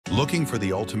Looking for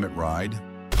the ultimate ride?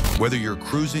 Whether you're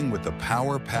cruising with the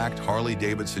power-packed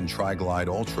Harley-Davidson Tri-Glide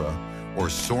Ultra or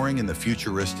soaring in the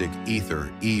futuristic Ether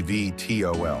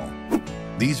eVTOL,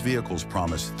 these vehicles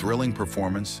promise thrilling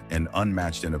performance and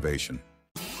unmatched innovation.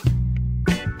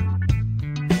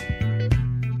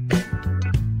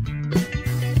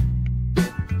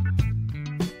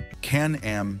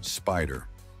 Can-Am Spyder.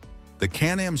 The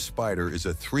Can-Am Spyder is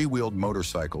a three-wheeled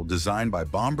motorcycle designed by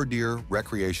Bombardier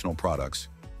Recreational Products,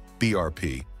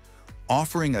 BRP,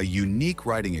 offering a unique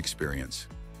riding experience.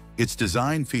 Its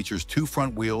design features two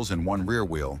front wheels and one rear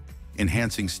wheel,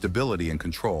 enhancing stability and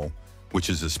control, which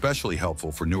is especially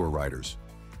helpful for newer riders.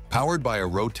 Powered by a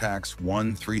Rotax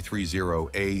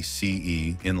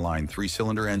 1330ACE inline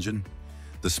three-cylinder engine,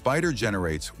 the Spyder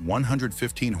generates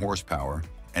 115 horsepower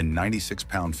and 96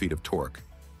 pound-feet of torque,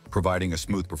 providing a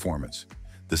smooth performance.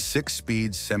 The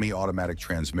 6-speed semi-automatic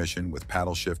transmission with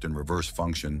paddle shift and reverse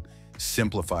function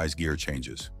simplifies gear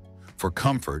changes. For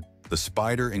comfort, the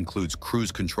Spyder includes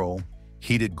cruise control,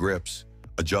 heated grips,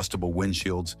 adjustable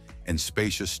windshields, and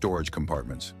spacious storage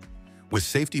compartments. With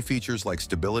safety features like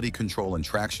stability control and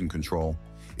traction control,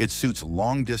 it suits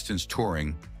long-distance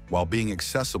touring while being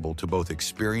accessible to both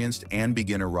experienced and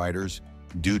beginner riders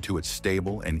due to its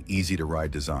stable and easy-to-ride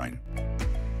design.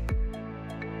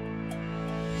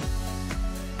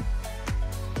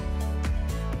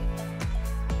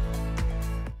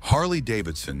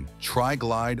 Harley-Davidson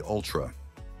Tri-Glide Ultra.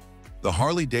 The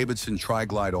Harley-Davidson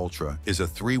Tri-Glide Ultra is a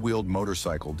three-wheeled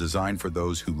motorcycle designed for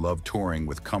those who love touring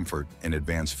with comfort and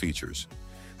advanced features.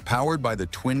 Powered by the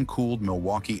twin-cooled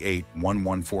Milwaukee 8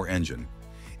 114 engine,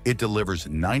 it delivers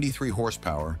 93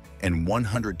 horsepower and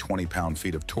 120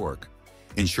 pound-feet of torque,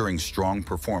 ensuring strong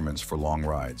performance for long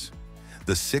rides.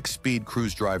 The 6-speed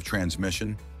cruise drive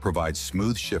transmission provides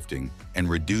smooth shifting and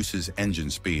reduces engine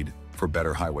speed for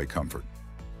better highway comfort.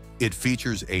 It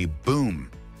features a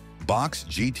Boom Box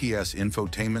GTS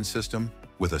infotainment system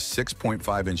with a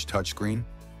 6.5-inch touchscreen,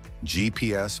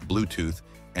 GPS, Bluetooth,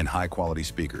 and high-quality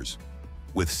speakers.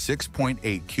 With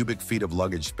 6.8 cubic feet of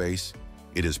luggage space,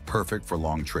 it is perfect for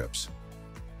long trips.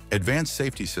 Advanced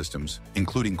safety systems,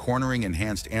 including cornering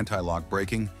enhanced anti-lock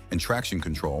braking and traction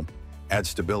control, add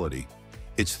stability.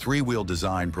 Its three-wheel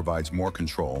design provides more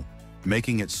control,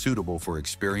 making it suitable for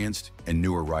experienced and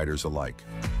newer riders alike.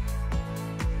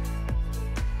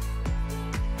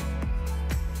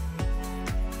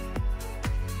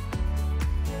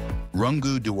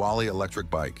 Rungu Dualie electric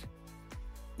bike.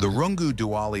 The Rungu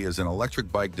Dualie is an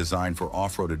electric bike designed for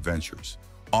off-road adventures,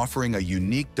 offering a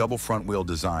unique double front wheel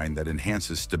design that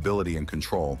enhances stability and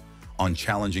control on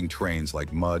challenging terrains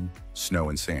like mud, snow,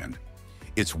 and sand.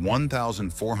 Its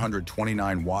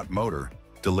 1,429-watt motor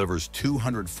delivers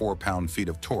 204 pound-feet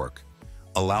of torque,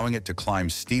 allowing it to climb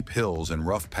steep hills and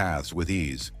rough paths with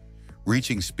ease,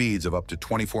 reaching speeds of up to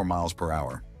 24 miles per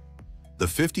hour. The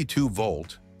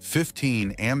 52-volt,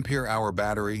 15-ampere-hour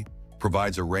battery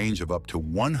provides a range of up to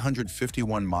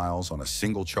 151 miles on a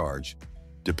single charge,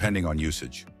 depending on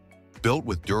usage. Built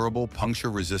with durable,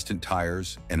 puncture-resistant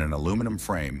tires and an aluminum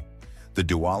frame, the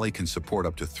Dualie can support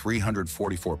up to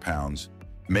 344 pounds,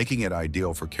 making it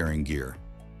ideal for carrying gear.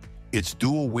 Its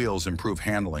dual wheels improve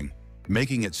handling,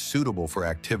 making it suitable for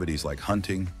activities like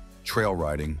hunting, trail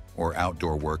riding, or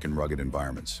outdoor work in rugged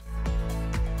environments.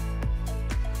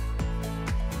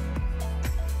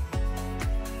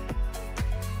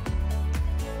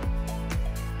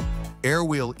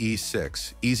 Airwheel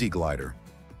E6 Easy Glider.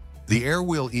 The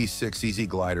Airwheel E6 Easy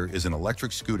Glider is an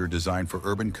electric scooter designed for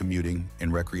urban commuting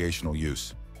and recreational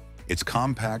use. Its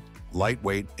compact,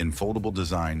 lightweight, and foldable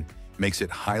design makes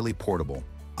it highly portable,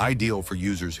 ideal for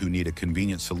users who need a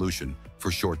convenient solution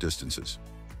for short distances.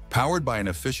 Powered by an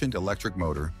efficient electric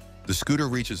motor, the scooter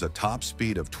reaches a top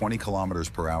speed of 20 kilometers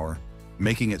per hour,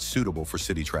 making it suitable for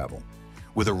city travel.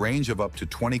 With a range of up to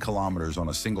 20 kilometers on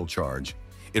a single charge,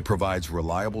 it provides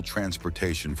reliable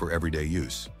transportation for everyday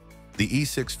use. The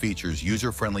E6 features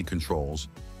user-friendly controls,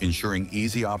 ensuring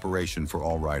easy operation for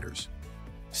all riders.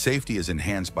 Safety is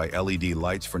enhanced by LED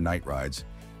lights for night rides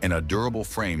and a durable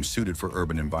frame suited for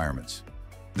urban environments.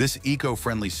 This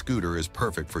eco-friendly scooter is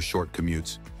perfect for short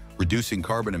commutes, reducing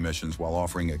carbon emissions while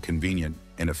offering a convenient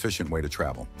and efficient way to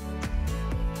travel.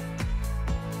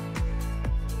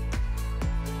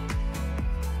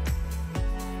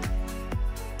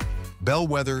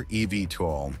 Bellwether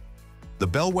eVTOL. The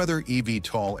Bellwether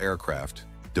eVTOL aircraft,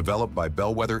 developed by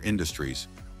Bellwether Industries,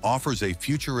 offers a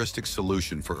futuristic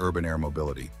solution for urban air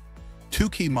mobility. Two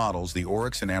key models, the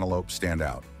Oryx and Antelope, stand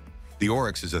out. The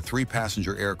Oryx is a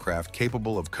 3-passenger aircraft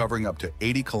capable of covering up to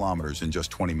 80 kilometers in just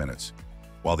 20 minutes,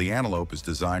 while the Antelope is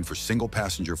designed for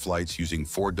single-passenger flights using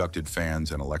 4 ducted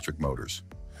fans and electric motors.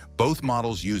 Both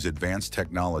models use advanced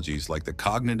technologies like the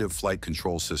Cognitive Flight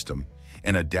Control System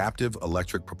and Adaptive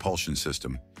Electric Propulsion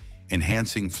System,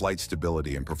 enhancing flight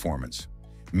stability and performance.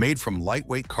 Made from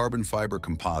lightweight carbon fiber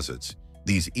composites,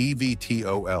 these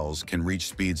eVTOLs can reach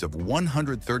speeds of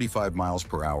 135 miles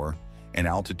per hour and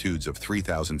altitudes of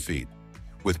 3,000 feet.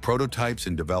 With prototypes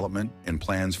in development and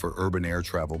plans for urban air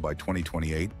travel by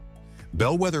 2028,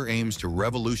 Bellwether aims to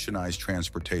revolutionize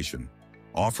transportation,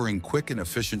 offering quick and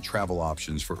efficient travel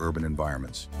options for urban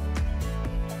environments.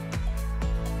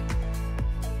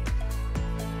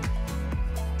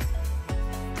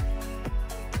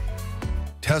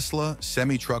 Tesla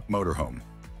Semi-Truck Motorhome.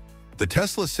 The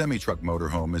Tesla Semi-Truck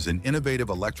Motorhome is an innovative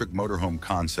electric motorhome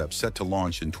concept set to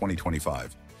launch in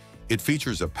 2025. It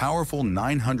features a powerful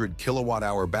 900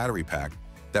 kilowatt-hour battery pack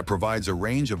that provides a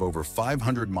range of over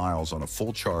 500 miles on a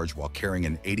full charge while carrying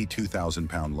an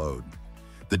 82,000-pound load.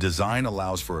 The design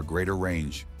allows for a greater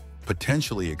range,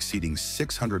 potentially exceeding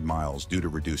 600 miles due to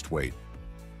reduced weight.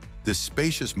 This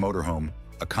spacious motorhome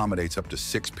accommodates up to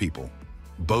 6 people,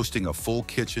 boasting a full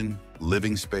kitchen,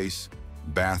 living space,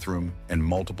 bathroom, and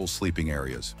multiple sleeping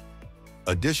areas.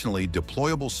 Additionally,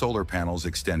 deployable solar panels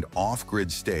extend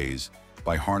off-grid stays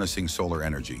by harnessing solar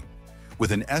energy.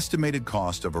 With an estimated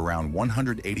cost of around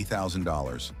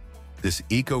 $180,000, this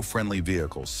eco-friendly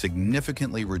vehicle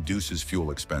significantly reduces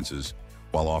fuel expenses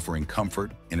while offering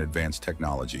comfort and advanced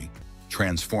technology,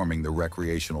 transforming the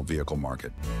recreational vehicle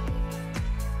market.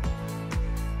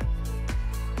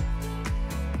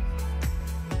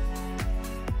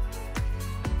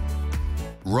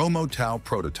 Romotow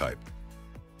Prototype.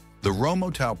 The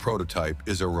Romotow Prototype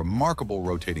is a remarkable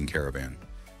rotating caravan,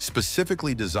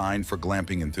 specifically designed for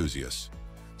glamping enthusiasts.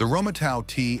 The Romotow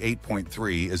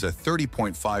T8.3 is a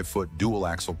 30.5-foot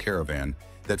dual-axle caravan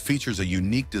that features a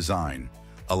unique design,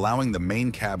 allowing the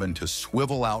main cabin to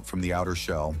swivel out from the outer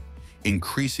shell,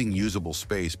 increasing usable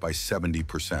space by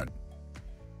 70%.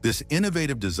 This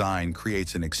innovative design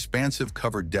creates an expansive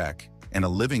covered deck and a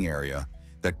living area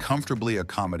that comfortably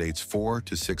accommodates 4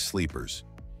 to 6 sleepers.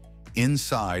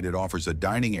 Inside, it offers a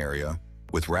dining area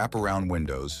with wraparound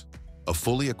windows, a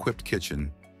fully equipped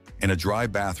kitchen, and a dry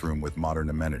bathroom with modern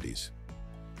amenities.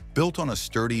 Built on a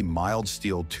sturdy, mild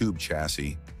steel tube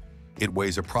chassis, it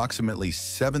weighs approximately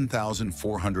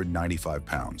 7,495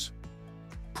 pounds.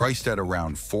 Priced at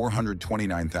around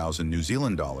 429,000 New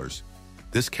Zealand dollars,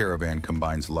 this caravan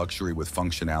combines luxury with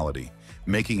functionality,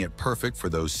 making it perfect for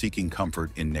those seeking comfort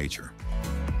in nature.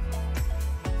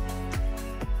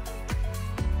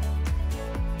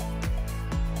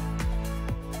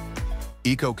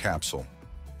 Ecocapsule.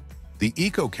 The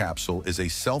Ecocapsule is a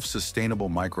self-sustainable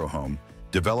microhome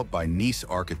developed by Nice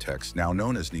architects, now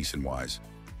known as Nice & Wise.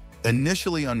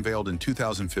 Initially unveiled in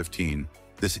 2015,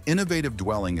 this innovative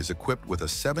dwelling is equipped with a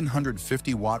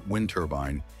 750-watt wind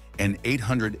turbine and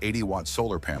 880-watt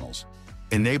solar panels,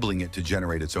 enabling it to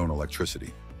generate its own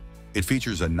electricity. It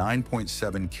features a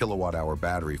 9.7 kilowatt-hour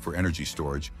battery for energy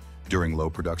storage during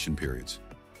low production periods.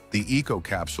 The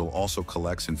Ecocapsule also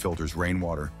collects and filters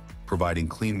rainwater, providing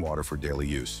clean water for daily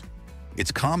use.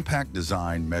 Its compact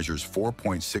design measures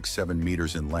 4.67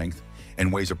 meters in length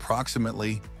and weighs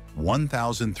approximately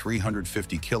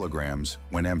 1,350 kilograms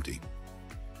when empty.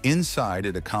 Inside,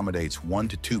 it accommodates 1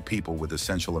 to 2 people with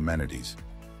essential amenities,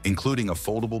 including a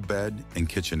foldable bed and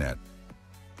kitchenette.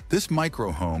 This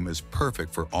microhome is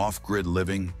perfect for off-grid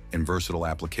living and versatile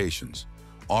applications,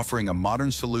 offering a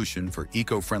modern solution for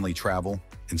eco-friendly travel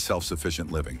and self-sufficient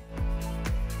living.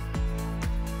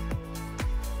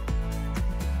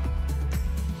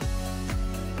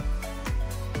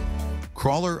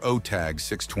 Crawler OTAG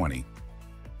 620.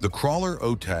 The Crawler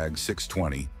OTAG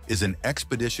 620 is an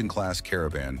expedition-class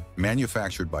caravan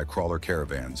manufactured by Crawler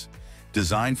Caravans,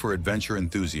 designed for adventure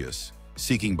enthusiasts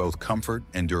seeking both comfort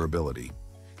and durability.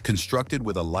 Constructed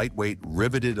with a lightweight,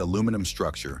 riveted aluminum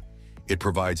structure, it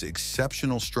provides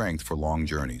exceptional strength for long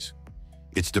journeys.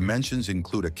 Its dimensions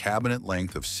include a cabinet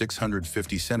length of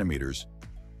 650 centimeters,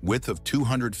 width of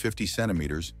 250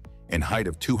 centimeters, and height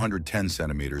of 210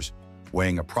 centimeters,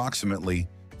 weighing approximately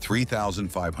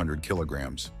 3,500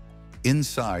 kilograms.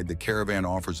 Inside, the caravan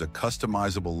offers a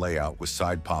customizable layout with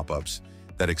side pop-ups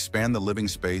that expand the living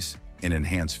space and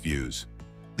enhance views.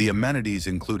 The amenities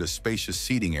include a spacious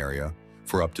seating area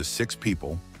for up to 6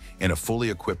 people and a fully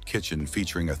equipped kitchen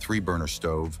featuring a 3-burner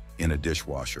stove and a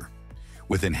dishwasher.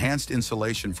 With enhanced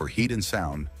insulation for heat and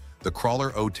sound, the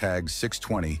Crawler OTAG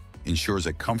 620 ensures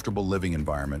a comfortable living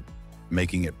environment,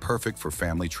 making it perfect for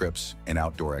family trips and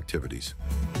outdoor activities.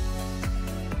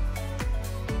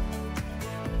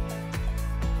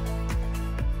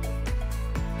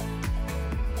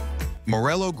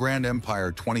 Morelo Grand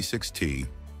Empire 26T.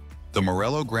 The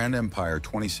Morelo Grand Empire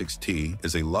 26T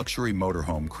is a luxury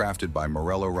motorhome crafted by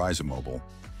Morelo Rizomobile,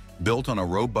 built on a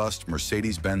robust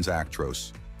Mercedes-Benz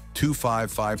Actros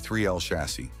 2553L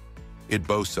chassis. It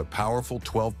boasts a powerful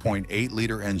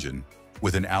 12.8-liter engine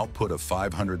with an output of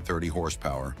 530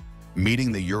 horsepower,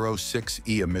 meeting the Euro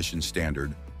 6e emission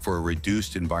standard for a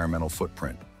reduced environmental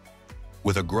footprint.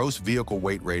 With a gross vehicle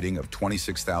weight rating of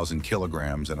 26,000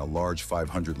 kilograms and a large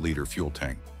 500-liter fuel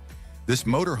tank, this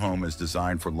motorhome is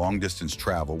designed for long-distance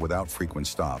travel without frequent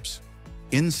stops.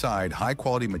 Inside,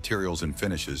 high-quality materials and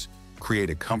finishes create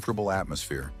a comfortable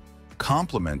atmosphere,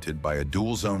 complemented by a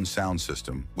dual-zone sound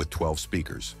system with 12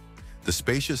 speakers. The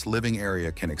spacious living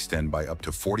area can extend by up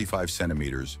to 45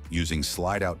 centimeters using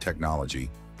slide-out technology,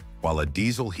 while a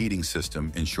diesel heating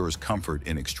system ensures comfort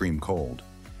in extreme cold,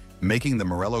 making the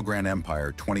Morelo Grand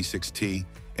Empire 26T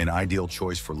an ideal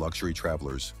choice for luxury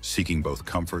travelers seeking both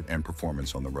comfort and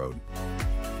performance on the road.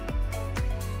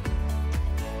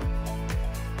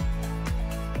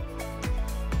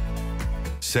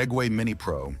 Segway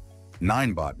miniPRO,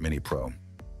 Ninebot miniPRO.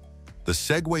 The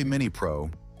Segway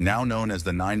miniPRO, now known as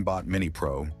the Ninebot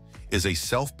miniPRO, is a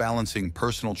self-balancing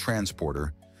personal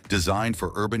transporter designed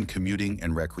for urban commuting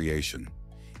and recreation.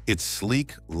 Its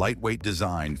sleek, lightweight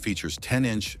design features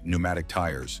 10-inch pneumatic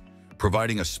tires,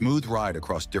 providing a smooth ride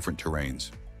across different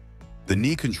terrains. The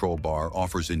knee control bar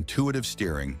offers intuitive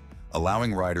steering,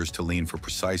 allowing riders to lean for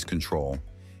precise control,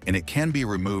 and it can be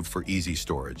removed for easy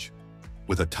storage.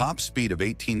 With a top speed of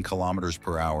 18 kilometers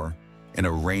per hour and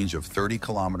a range of 30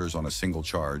 kilometers on a single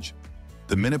charge,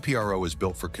 the miniPRO is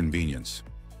built for convenience.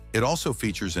 It also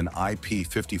features an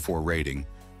IP54 rating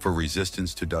for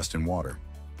resistance to dust and water.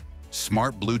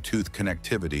 Smart Bluetooth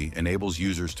connectivity enables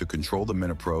users to control the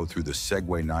miniPRO through the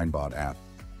Segway Ninebot app,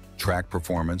 track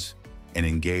performance, and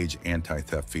engage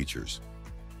anti-theft features.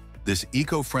 This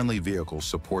eco-friendly vehicle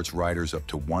supports riders up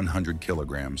to 100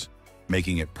 kilograms,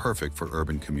 making it perfect for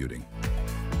urban commuting.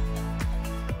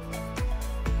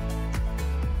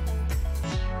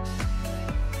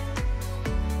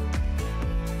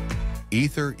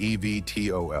 Ether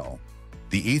eVTOL.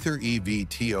 The Ether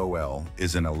eVTOL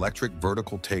is an electric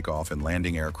vertical takeoff and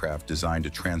landing aircraft designed to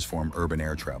transform urban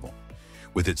air travel.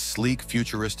 With its sleek,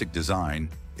 futuristic design,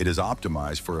 it is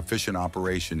optimized for efficient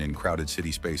operation in crowded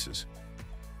city spaces.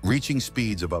 Reaching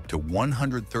speeds of up to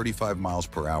 135 miles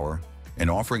per hour and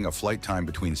offering a flight time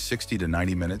between 60 to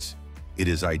 90 minutes, it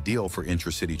is ideal for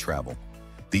intra-city travel.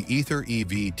 The Ether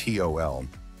eVTOL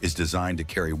is designed to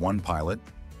carry one pilot,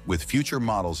 with future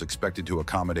models expected to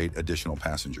accommodate additional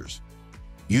passengers.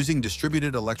 Using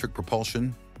distributed electric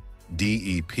propulsion,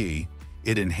 DEP,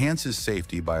 it enhances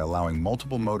safety by allowing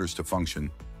multiple motors to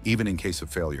function, even in case of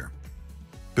failure.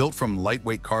 Built from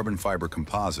lightweight carbon fiber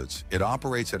composites, it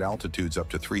operates at altitudes up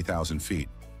to 3,000 feet.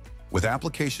 With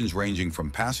applications ranging from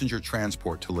passenger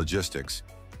transport to logistics,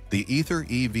 the Ether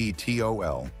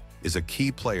eVTOL is a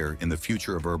key player in the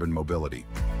future of urban mobility.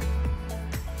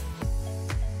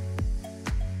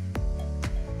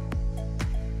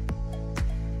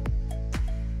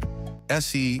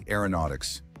 SE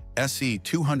Aeronautics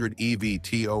SE200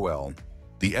 eVTOL.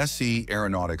 The SE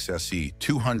Aeronautics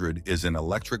SE200 is an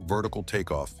electric vertical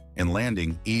takeoff and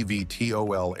landing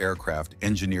eVTOL aircraft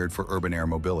engineered for urban air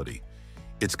mobility.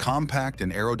 Its compact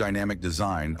and aerodynamic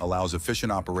design allows efficient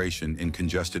operation in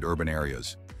congested urban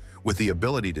areas. With the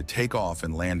ability to take off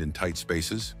and land in tight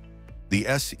spaces, the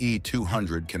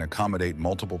SE200 can accommodate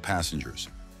multiple passengers,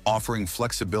 offering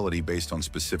flexibility based on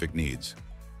specific needs.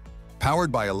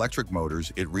 Powered by electric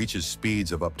motors, it reaches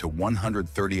speeds of up to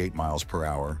 138 miles per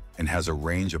hour and has a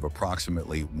range of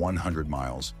approximately 100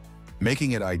 miles,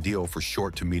 making it ideal for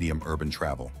short to medium urban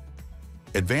travel.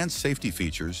 Advanced safety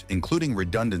features, including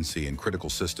redundancy and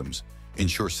critical systems,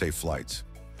 ensure safe flights.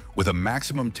 With a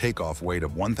maximum takeoff weight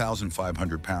of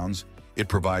 1,500 pounds, it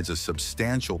provides a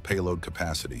substantial payload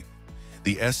capacity.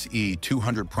 The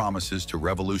SE200 promises to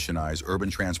revolutionize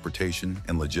urban transportation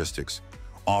and logistics,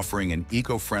 offering an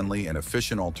eco-friendly and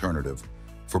efficient alternative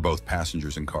for both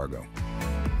passengers and cargo.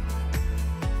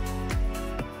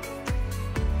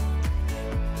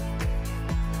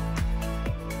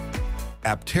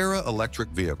 Aptera Electric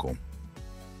Vehicle.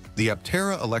 The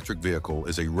Aptera electric vehicle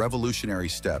is a revolutionary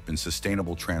step in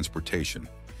sustainable transportation,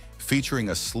 featuring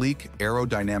a sleek,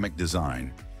 aerodynamic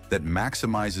design that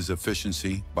maximizes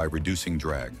efficiency by reducing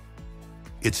drag.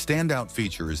 Its standout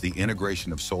feature is the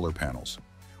integration of solar panels,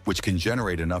 which can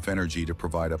generate enough energy to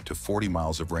provide up to 40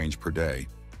 miles of range per day,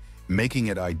 making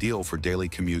it ideal for daily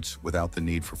commutes without the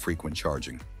need for frequent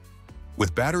charging.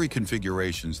 With battery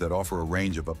configurations that offer a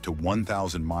range of up to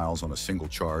 1,000 miles on a single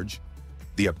charge,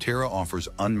 the Aptera offers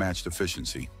unmatched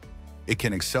efficiency. It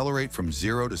can accelerate from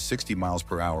 0 to 60 miles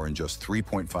per hour in just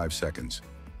 3.5 seconds,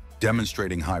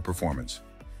 demonstrating high performance.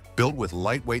 Built with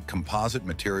lightweight composite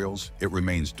materials, it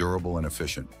remains durable and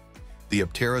efficient. The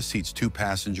Aptera seats 2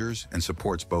 passengers and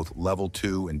supports both Level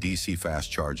 2 and DC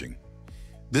fast charging.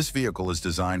 This vehicle is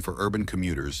designed for urban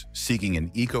commuters seeking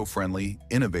an eco-friendly,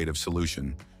 innovative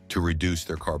solution to reduce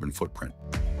their carbon footprint.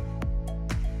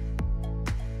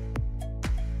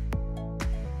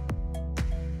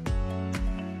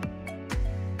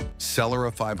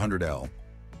 Céleste 500L.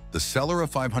 The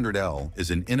Céleste 500L is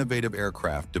an innovative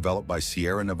aircraft developed by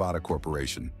Sierra Nevada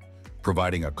Corporation,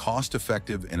 providing a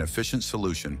cost-effective and efficient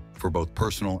solution for both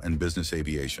personal and business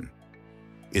aviation.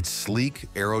 Its sleek,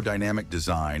 aerodynamic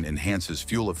design enhances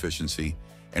fuel efficiency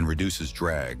and reduces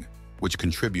drag, which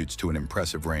contributes to an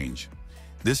impressive range.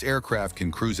 This aircraft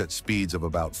can cruise at speeds of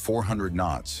about 400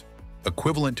 knots,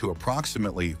 equivalent to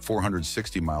approximately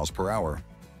 460 miles per hour,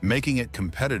 making it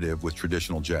competitive with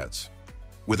traditional jets.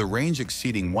 With a range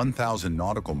exceeding 1,000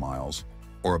 nautical miles,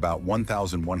 or about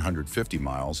 1,150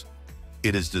 miles,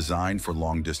 it is designed for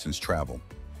long-distance travel.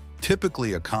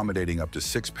 Typically accommodating up to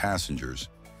 6 passengers,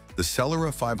 the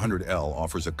Céleste 500L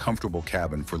offers a comfortable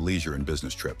cabin for leisure and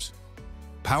business trips.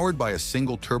 Powered by a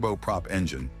single turboprop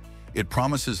engine, it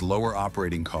promises lower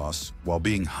operating costs while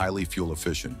being highly fuel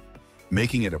efficient,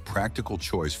 making it a practical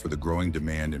choice for the growing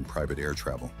demand in private air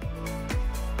travel.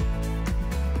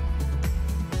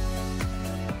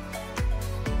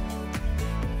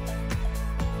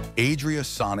 Adria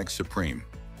Sonic Supreme.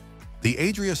 The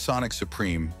Adria Sonic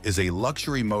Supreme is a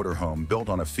luxury motorhome built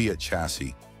on a Fiat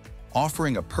chassis,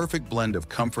 offering a perfect blend of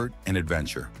comfort and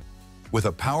adventure. With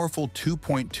a powerful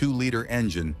 2.2-liter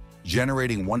engine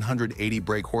generating 180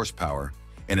 brake horsepower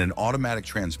and an automatic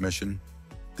transmission,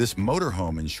 this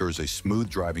motorhome ensures a smooth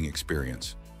driving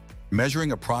experience.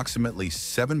 Measuring approximately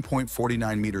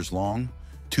 7.49 meters long,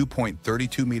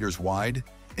 2.32 meters wide,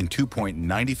 and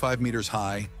 2.95 meters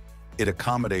high, it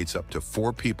accommodates up to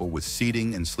 4 people with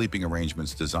seating and sleeping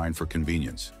arrangements designed for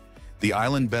convenience. The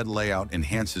island bed layout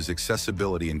enhances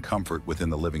accessibility and comfort within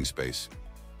the living space.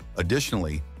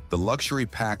 Additionally, the luxury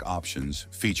pack options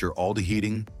feature all-to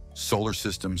heating, solar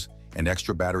systems, and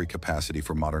extra battery capacity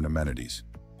for modern amenities.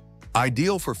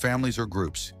 Ideal for families or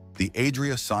groups, the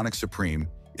Adria Sonic Supreme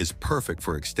is perfect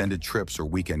for extended trips or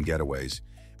weekend getaways,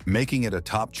 making it a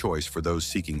top choice for those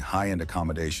seeking high-end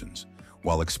accommodations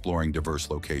while exploring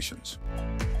diverse locations.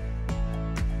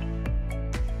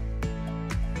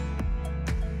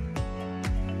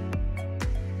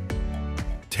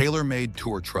 Tailor-made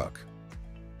tour truck.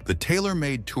 The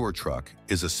tailor-made tour truck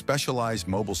is a specialized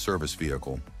mobile service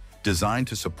vehicle designed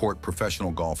to support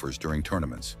professional golfers during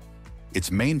tournaments.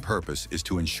 Its main purpose is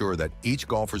to ensure that each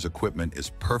golfer's equipment is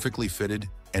perfectly fitted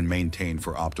and maintained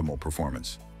for optimal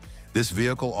performance. This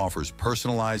vehicle offers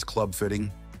personalized club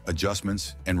fitting,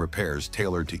 adjustments, and repairs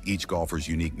tailored to each golfer's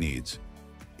unique needs.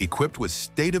 Equipped with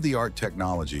state-of-the-art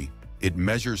technology, it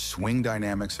measures swing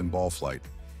dynamics and ball flight,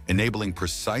 enabling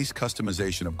precise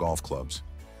customization of golf clubs.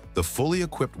 The fully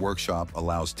equipped workshop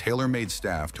allows tailor-made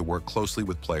staff to work closely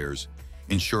with players,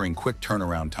 ensuring quick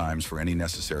turnaround times for any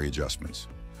necessary adjustments.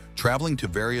 Traveling to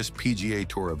various PGA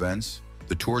Tour events,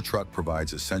 the tour truck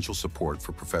provides essential support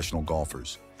for professional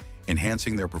golfers,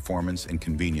 enhancing their performance and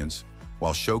convenience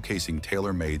while showcasing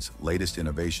TaylorMade's latest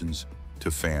innovations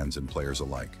to fans and players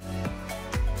alike.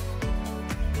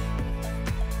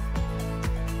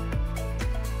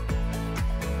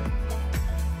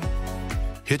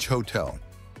 Hitch Hotel.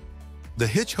 The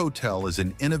Hitch Hotel is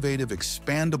an innovative,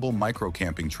 expandable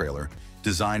micro-camping trailer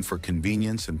designed for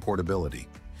convenience and portability.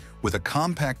 With a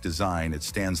compact design, it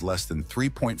stands less than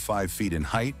 3.5 feet in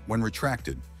height when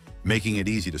retracted, making it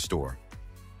easy to store.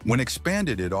 When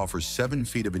expanded, it offers 7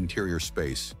 feet of interior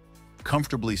space,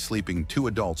 comfortably sleeping 2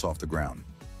 adults off the ground.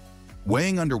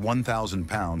 Weighing under 1,000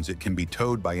 pounds, it can be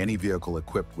towed by any vehicle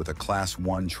equipped with a Class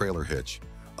 1 trailer hitch,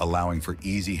 allowing for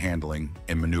easy handling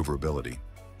and maneuverability.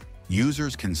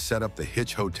 Users can set up the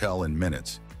Hitch Hotel in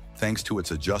minutes, thanks to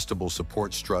its adjustable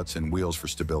support struts and wheels for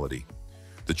stability.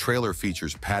 The trailer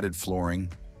features padded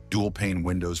flooring, dual-pane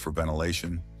windows for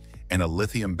ventilation, and a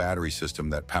lithium battery system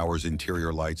that powers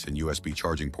interior lights and USB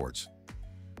charging ports.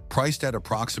 Priced at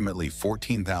approximately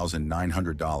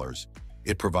 $14,900,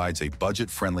 it provides a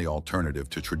budget-friendly alternative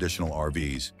to traditional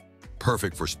RVs,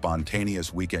 perfect for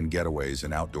spontaneous weekend getaways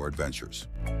and outdoor adventures.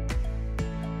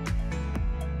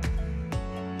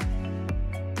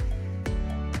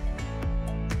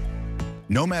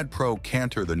 NOMADPro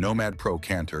Canter. The NOMADPro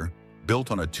Canter,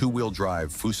 built on a 2-wheel drive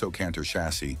Fuso Canter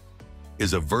chassis,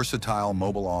 is a versatile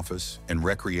mobile office and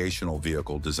recreational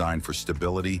vehicle designed for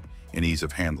stability and ease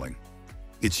of handling.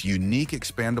 Its unique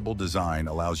expandable design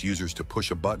allows users to push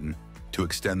a button to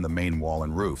extend the main wall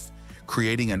and roof,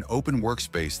 creating an open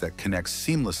workspace that connects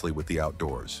seamlessly with the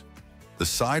outdoors. The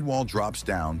sidewall drops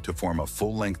down to form a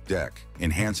full-length deck,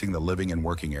 enhancing the living and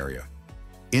working area.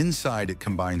 Inside, it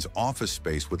combines office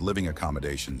space with living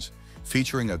accommodations,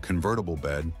 featuring a convertible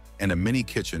bed and a mini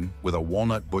kitchen with a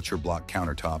walnut butcher block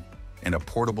countertop and a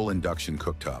portable induction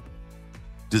cooktop.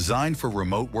 Designed for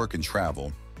remote work and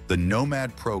travel, the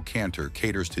NOMADPro Canter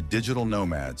caters to digital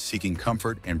nomads seeking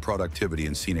comfort and productivity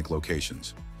in scenic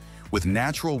locations. With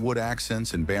natural wood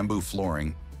accents and bamboo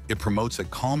flooring, it promotes a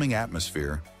calming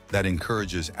atmosphere that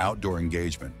encourages outdoor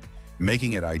engagement,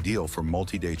 making it ideal for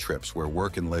multi-day trips where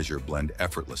work and leisure blend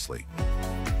effortlessly.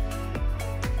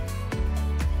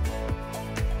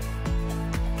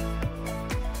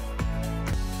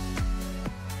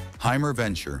 HYMER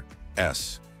Venture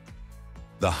S.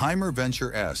 The HYMER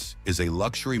Venture S is a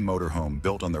luxury motorhome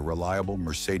built on the reliable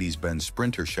Mercedes-Benz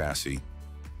Sprinter chassis,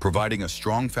 providing a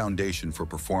strong foundation for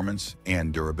performance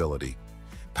and durability.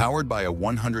 Powered by a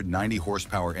 190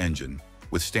 horsepower engine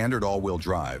with standard all-wheel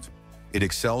drive, it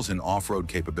excels in off-road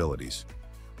capabilities.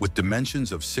 With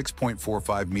dimensions of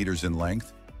 6.45 meters in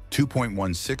length,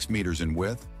 2.16 meters in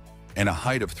width, and a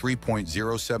height of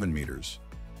 3.07 meters,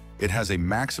 it has a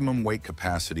maximum weight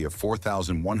capacity of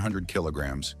 4,100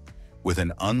 kilograms with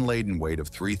an unladen weight of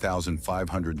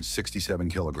 3,567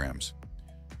 kilograms.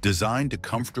 Designed to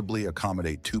comfortably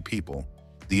accommodate 2 people,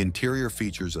 the interior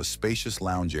features a spacious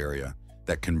lounge area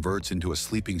that converts into a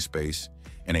sleeping space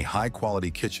and a high-quality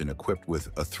kitchen equipped with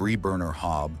a 3-burner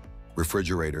hob,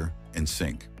 refrigerator, and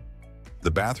sink.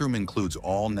 The bathroom includes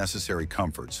all necessary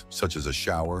comforts, such as a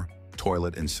shower,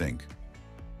 toilet, and sink.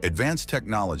 Advanced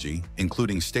technology,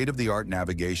 including state-of-the-art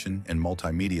navigation and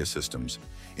multimedia systems,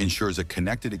 ensures a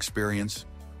connected experience,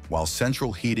 while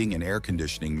central heating and air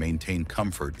conditioning maintain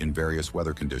comfort in various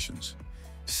weather conditions.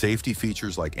 Safety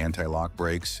features like anti-lock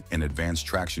brakes and advanced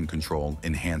traction control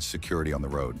enhance security on the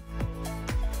road.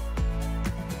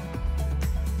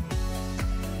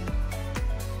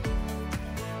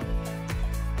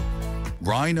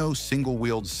 Rhino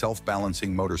single-wheeled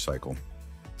self-balancing motorcycle.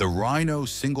 The Rhino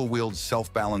single-wheeled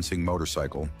self-balancing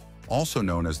motorcycle, also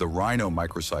known as the Rhino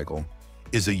microcycle,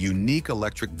 is a unique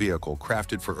electric vehicle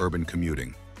crafted for urban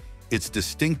commuting. Its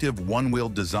distinctive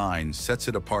one-wheeled design sets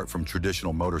it apart from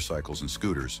traditional motorcycles and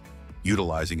scooters,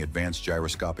 utilizing advanced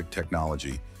gyroscopic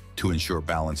technology to ensure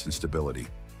balance and stability.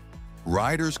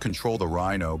 Riders control the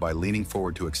Rhino by leaning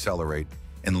forward to accelerate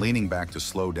and leaning back to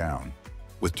slow down,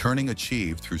 with turning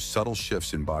achieved through subtle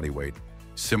shifts in body weight,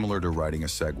 similar to riding a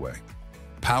Segway.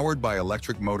 Powered by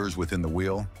electric motors within the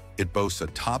wheel, it boasts a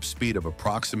top speed of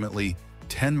approximately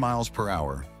 10 miles per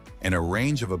hour and a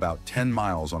range of about 10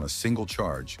 miles on a single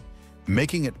charge,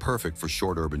 making it perfect for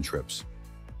short urban trips.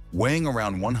 Weighing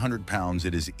around 100 pounds,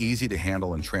 it is easy to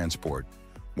handle and transport,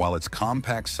 while its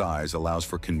compact size allows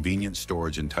for convenient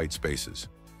storage in tight spaces.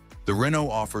 The Rhino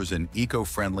offers an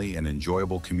eco-friendly and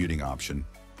enjoyable commuting option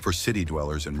for city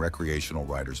dwellers and recreational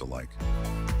riders alike.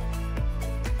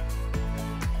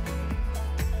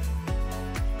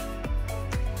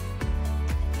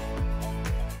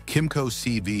 Kymco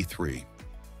CV3.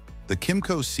 The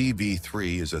Kymco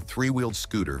CV3 is a 3-wheeled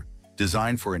scooter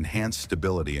designed for enhanced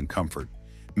stability and comfort,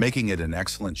 making it an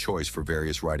excellent choice for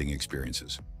various riding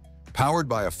experiences. Powered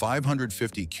by a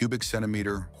 550 cubic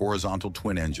centimeter horizontal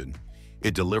twin engine,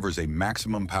 it delivers a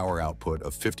maximum power output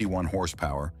of 51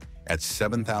 horsepower at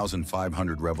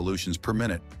 7,500 revolutions per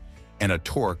minute and a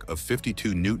torque of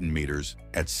 52 Newton meters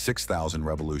at 6,000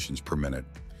 revolutions per minute.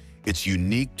 Its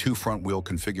unique 2 front wheel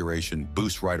configuration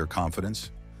boosts rider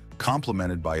confidence,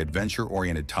 complemented by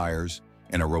adventure-oriented tires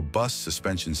and a robust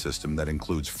suspension system that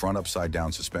includes front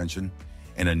upside-down suspension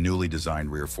and a newly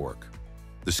designed rear fork.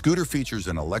 The scooter features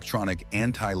an electronic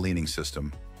anti-leaning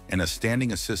system and a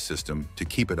standing assist system to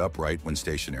keep it upright when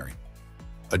stationary.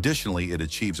 Additionally, it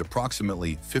achieves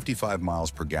approximately 55 miles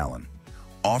per gallon,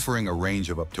 offering a range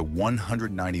of up to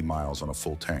 190 miles on a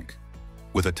full tank.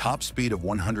 With a top speed of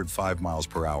 105 miles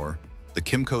per hour, the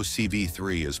Kymco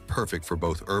CV3 is perfect for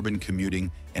both urban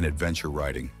commuting and adventure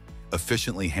riding,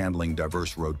 efficiently handling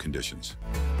diverse road conditions.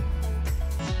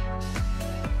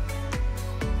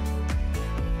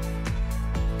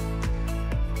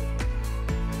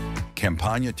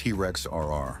 Campagna T-Rex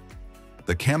RR.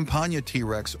 The Campagna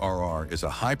T-Rex RR is a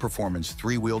high-performance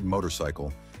 3-wheeled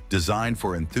motorcycle designed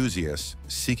for enthusiasts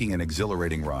seeking an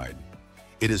exhilarating ride.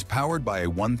 It is powered by a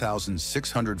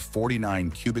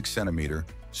 1,649 cubic centimeter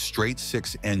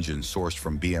straight-six engine sourced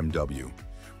from BMW,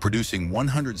 producing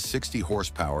 160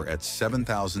 horsepower at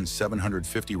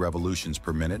 7,750 revolutions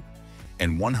per minute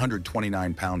and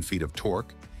 129 pound-feet of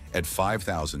torque at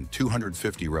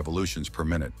 5,250 revolutions per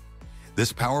minute.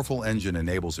 This powerful engine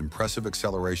enables impressive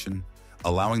acceleration,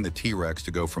 allowing the T-Rex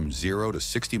to go from 0 to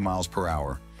 60 miles per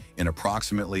hour in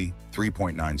approximately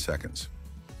 3.9 seconds.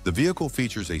 The vehicle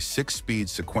features a 6-speed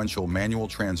sequential manual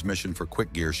transmission for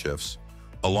quick gear shifts,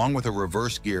 along with a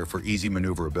reverse gear for easy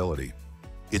maneuverability.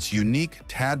 Its unique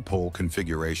tadpole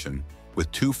configuration,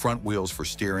 with 2 front wheels for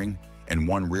steering and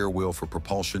 1 rear wheel for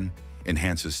propulsion,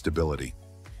 enhances stability.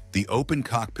 The open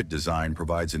cockpit design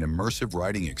provides an immersive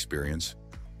riding experience,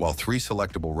 while 3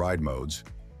 selectable ride modes,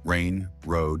 rain,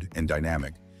 road, and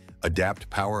dynamic, adapt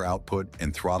power output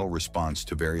and throttle response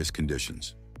to various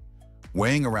conditions.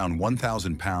 Weighing around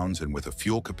 1,000 pounds and with a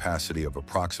fuel capacity of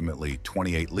approximately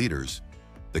 28 liters,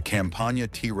 the Campagna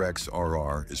T-Rex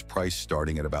RR is priced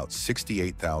starting at about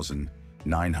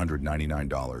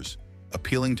 $68,999,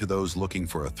 appealing to those looking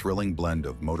for a thrilling blend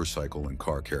of motorcycle and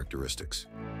car characteristics.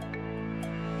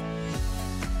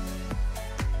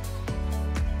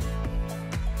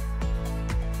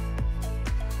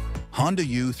 Honda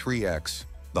U3X.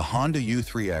 The Honda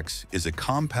U3X is a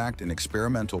compact and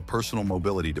experimental personal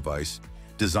mobility device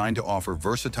designed to offer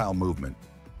versatile movement,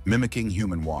 mimicking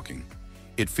human walking.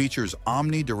 It features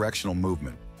omnidirectional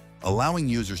movement, allowing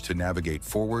users to navigate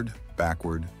forward,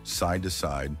 backward, side to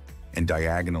side, and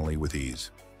diagonally with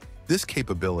ease. This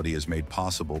capability is made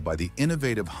possible by the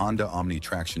innovative Honda Omni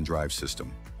Traction Drive System,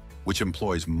 which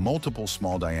employs multiple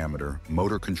small-diameter,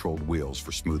 motor-controlled wheels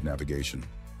for smooth navigation.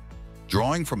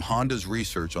 Drawing from Honda's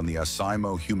research on the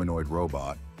Asimo humanoid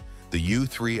robot, the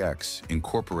U3X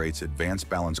incorporates advanced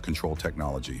balance control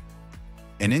technology.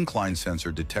 An incline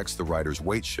sensor detects the rider's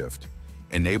weight shift,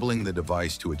 enabling the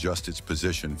device to adjust its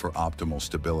position for optimal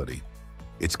stability.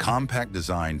 Its compact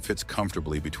design fits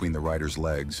comfortably between the rider's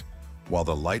legs, while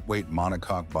the lightweight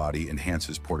monocoque body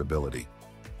enhances portability.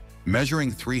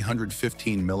 Measuring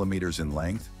 315 millimeters in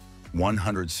length,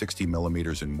 160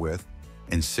 millimeters in width,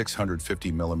 and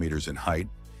 650 millimeters in height,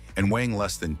 and weighing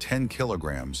less than 10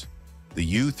 kilograms,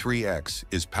 the U3X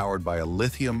is powered by a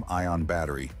lithium-ion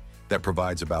battery that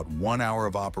provides about 1 hour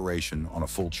of operation on a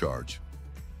full charge.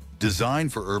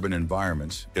 Designed for urban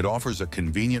environments, it offers a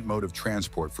convenient mode of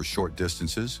transport for short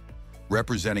distances,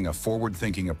 representing a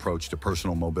forward-thinking approach to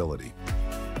personal mobility.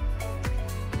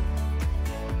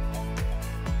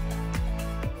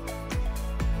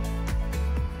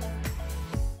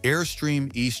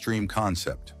 Airstream E-Stream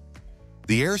Concept.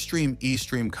 The Airstream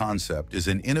E-Stream Concept is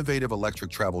an innovative electric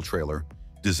travel trailer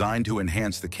designed to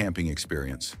enhance the camping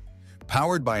experience.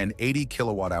 Powered by an 80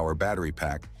 kilowatt-hour battery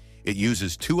pack, it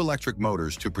uses 2 electric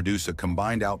motors to produce a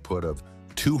combined output of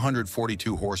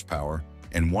 242 horsepower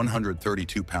and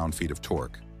 132 pound-feet of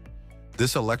torque.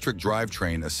 This electric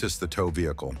drivetrain assists the tow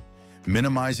vehicle,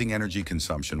 minimizing energy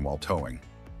consumption while towing.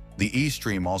 The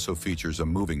E-Stream also features a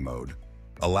moving mode,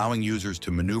 allowing users to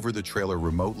maneuver the trailer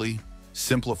remotely,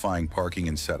 simplifying parking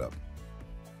and setup.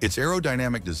 Its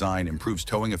aerodynamic design improves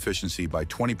towing efficiency by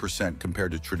 20%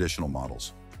 compared to traditional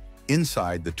models.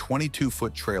 Inside, the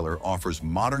 22-foot trailer offers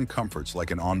modern comforts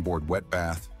like an onboard wet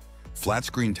bath,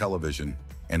 flat-screen television,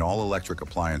 and all-electric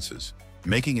appliances,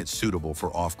 making it suitable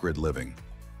for off-grid living.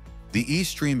 The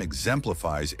E-Stream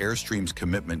exemplifies Airstream's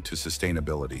commitment to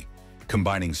sustainability,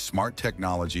 combining smart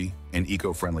technology and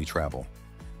eco-friendly travel.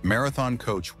 Marathon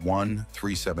Coach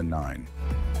 1379.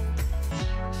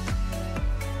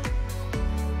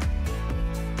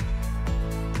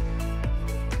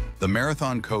 The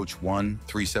Marathon Coach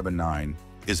 1379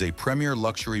 is a premier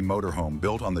luxury motorhome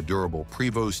built on the durable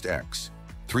Prevost X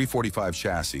 345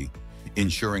 chassis,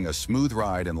 ensuring a smooth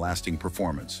ride and lasting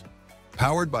performance.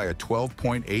 Powered by a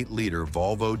 12.8-liter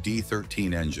Volvo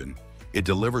D13 engine, it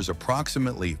delivers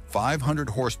approximately 500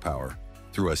 horsepower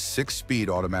through a 6-speed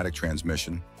automatic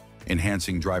transmission,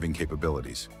 enhancing driving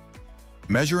capabilities.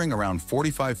 Measuring around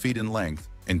 45 feet in length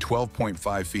and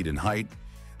 12.5 feet in height,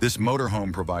 this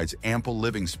motorhome provides ample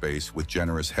living space with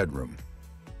generous headroom.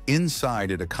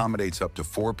 Inside, it accommodates up to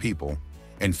 4 people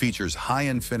and features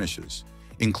high-end finishes,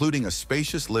 including a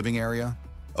spacious living area,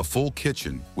 a full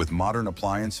kitchen with modern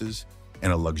appliances,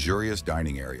 and a luxurious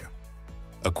dining area.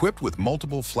 Equipped with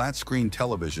multiple flat-screen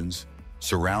televisions,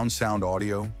 surround sound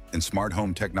audio, and smart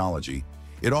home technology,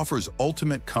 it offers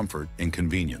ultimate comfort and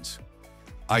convenience.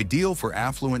 Ideal for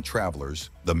affluent travelers,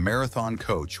 the Marathon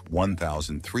Coach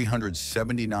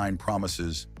 1379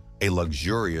 promises a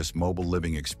luxurious mobile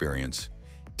living experience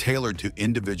tailored to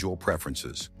individual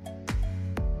preferences.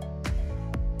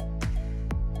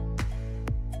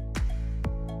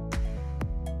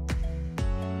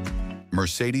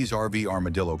 Mercedes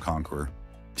RV-Ramadillo Conqueror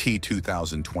T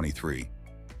 2023.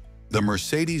 The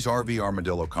Mercedes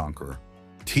RV-Ramadillo Conqueror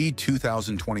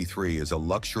T2023 is a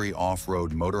luxury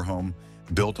off-road motorhome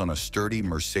built on a sturdy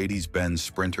Mercedes-Benz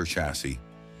Sprinter chassis,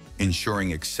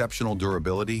 ensuring exceptional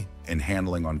durability and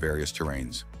handling on various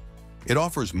terrains. It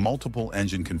offers multiple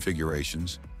engine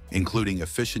configurations, including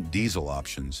efficient diesel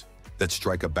options that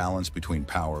strike a balance between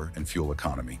power and fuel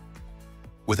economy.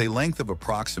 With a length of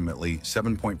approximately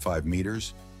 7.5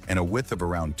 meters and a width of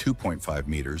around 2.5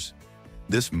 meters,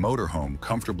 this motorhome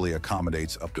comfortably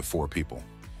accommodates up to 4 people.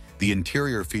 The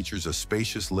interior features a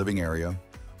spacious living area,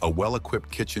 a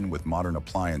well-equipped kitchen with modern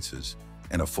appliances,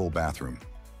 and a full bathroom.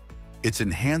 Its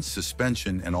enhanced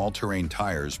suspension and all-terrain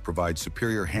tires provide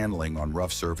superior handling on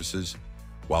rough surfaces,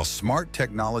 while smart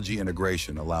technology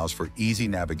integration allows for easy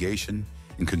navigation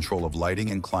and control of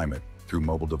lighting and climate through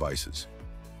mobile devices.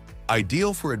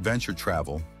 Ideal for adventure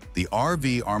travel, the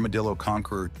RV-Ramadillo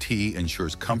Conqueror T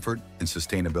ensures comfort and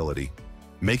sustainability,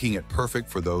 making it perfect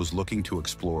for those looking to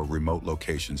explore remote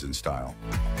locations in style.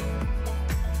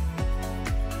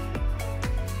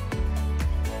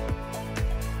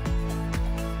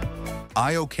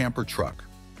 IO Camper Truck.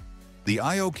 The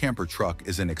IO Camper Truck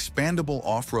is an expandable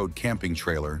off-road camping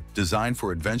trailer designed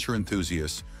for adventure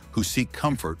enthusiasts who seek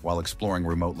comfort while exploring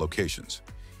remote locations.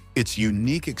 Its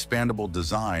unique expandable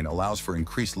design allows for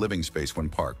increased living space when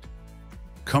parked,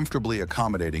 comfortably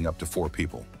accommodating up to 4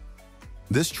 people.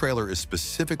 This trailer is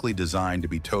specifically designed to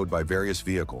be towed by various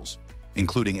vehicles,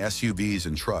 including SUVs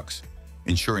and trucks,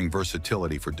 ensuring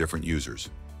versatility for different users.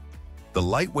 The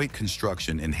lightweight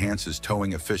construction enhances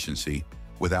towing efficiency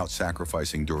without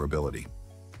sacrificing durability.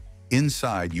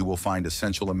 Inside, you will find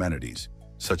essential amenities,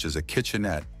 such as a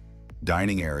kitchenette,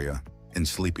 dining area, and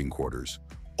sleeping quarters,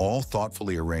 all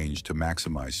thoughtfully arranged to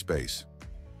maximize space.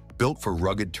 Built for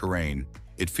rugged terrain,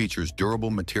 it features durable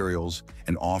materials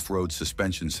and off-road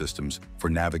suspension systems for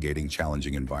navigating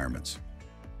challenging environments.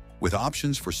 With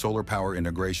options for solar power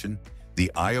integration, the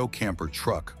IO Camper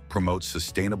Truck promotes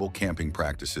sustainable camping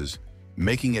practices,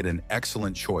 making it an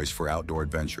excellent choice for outdoor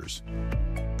adventures.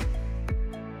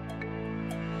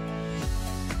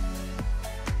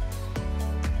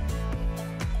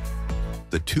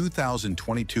 The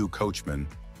 2022 Coachmen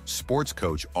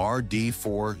Sportscoach RD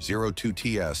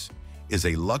 402TS is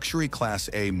a luxury Class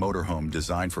A motorhome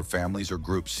designed for families or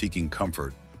groups seeking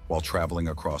comfort while traveling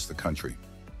across the country.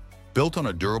 Built on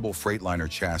a durable Freightliner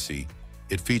chassis,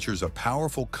 it features a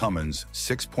powerful Cummins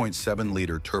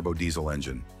 6.7-liter turbo diesel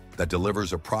engine that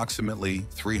delivers approximately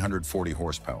 340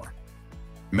 horsepower.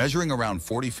 Measuring around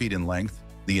 40 feet in length,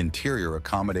 the interior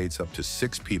accommodates up to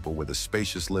 6 people with a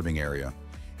spacious living area,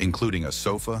 including a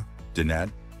sofa,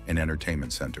 dinette, and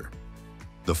entertainment center.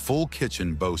 The full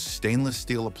kitchen boasts stainless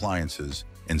steel appliances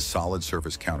and solid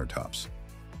surface countertops.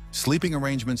 Sleeping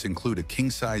arrangements include a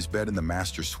king-size bed in the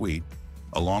master suite,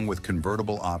 along with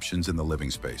convertible options in the living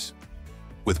space.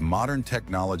 With modern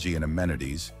technology and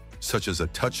amenities, such as a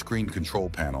touchscreen control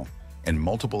panel and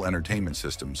multiple entertainment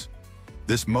systems,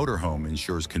 this motorhome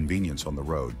ensures convenience on the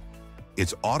road.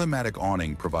 Its automatic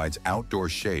awning provides outdoor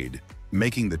shade,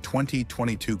 making the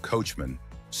 2022 Coachmen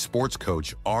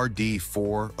Sportscoach RD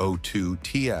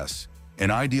 402TS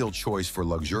an ideal choice for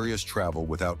luxurious travel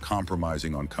without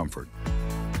compromising on comfort.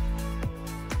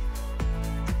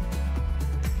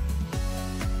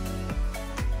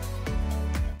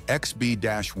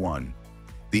 XB-1.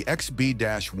 The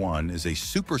XB-1 is a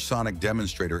supersonic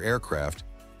demonstrator aircraft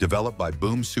developed by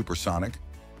Boom Supersonic,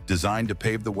 designed to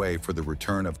pave the way for the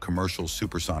return of commercial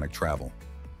supersonic travel.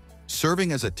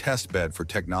 Serving as a test bed for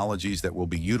technologies that will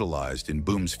be utilized in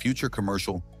Boom's future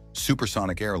commercial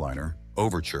supersonic airliner,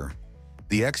 Overture,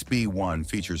 the XB-1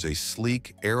 features a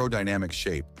sleek, aerodynamic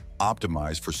shape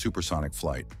optimized for supersonic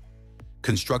flight.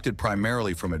 Constructed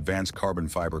primarily from advanced carbon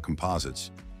fiber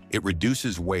composites, it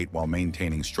reduces weight while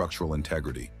maintaining structural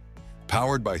integrity.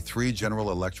 Powered by 3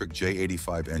 General Electric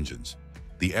J85 engines,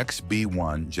 the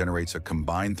XB-1 generates a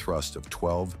combined thrust of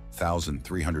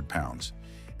 12,300 pounds,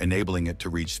 enabling it to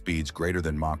reach speeds greater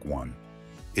than Mach 1.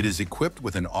 It is equipped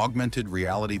with an augmented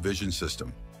reality vision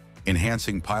system,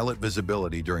 enhancing pilot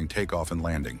visibility during takeoff and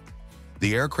landing.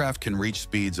 The aircraft can reach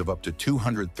speeds of up to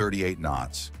 238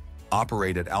 knots,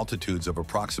 operate at altitudes of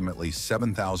approximately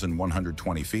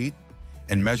 7,120 feet,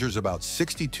 and measures about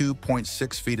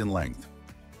 62.6 feet in length.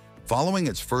 Following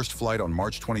its first flight on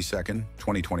March 22,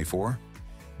 2024,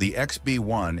 the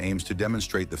XB-1 aims to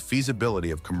demonstrate the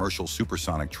feasibility of commercial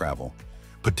supersonic travel,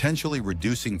 potentially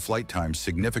reducing flight times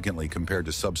significantly compared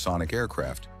to subsonic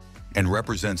aircraft, and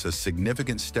represents a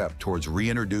significant step towards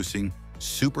reintroducing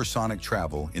supersonic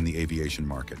travel in the aviation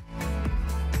market.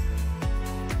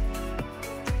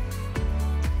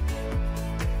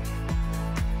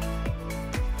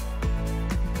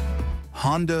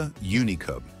 Honda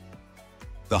UNI-CUB.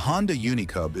 The Honda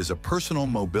UNI-CUB is a personal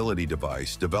mobility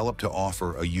device developed to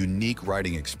offer a unique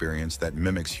riding experience that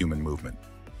mimics human movement.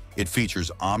 It features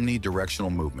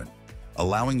omnidirectional movement,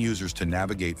 allowing users to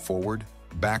navigate forward,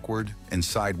 backward, and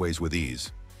sideways with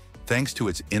ease, thanks to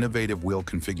its innovative wheel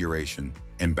configuration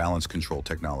and balance control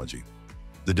technology.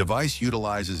 The device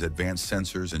utilizes advanced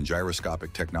sensors and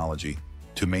gyroscopic technology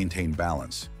to maintain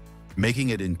balance, making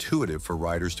it intuitive for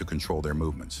riders to control their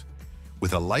movements.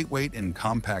 With a lightweight and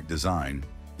compact design,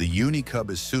 the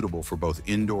UNI-CUB is suitable for both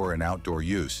indoor and outdoor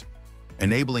use,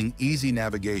 enabling easy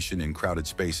navigation in crowded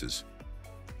spaces.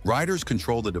 Riders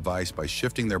control the device by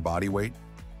shifting their body weight,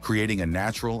 creating a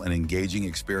natural and engaging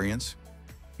experience.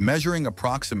 Measuring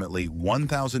approximately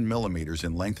 1,000 millimeters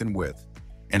in length and width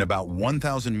and about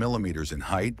 1,000 millimeters in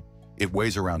height, it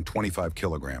weighs around 25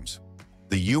 kilograms.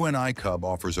 The UNI-CUB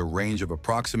offers a range of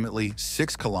approximately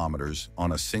 6 kilometers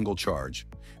on a single charge,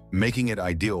 making it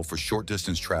ideal for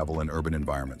short-distance travel in urban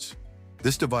environments.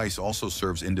 This device also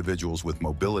serves individuals with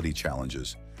mobility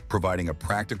challenges, providing a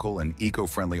practical and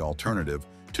eco-friendly alternative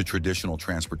to traditional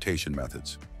transportation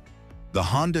methods. The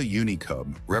Honda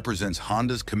UNI-CUB represents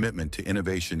Honda's commitment to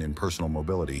innovation in personal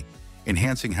mobility,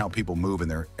 enhancing how people move in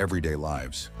their everyday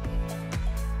lives.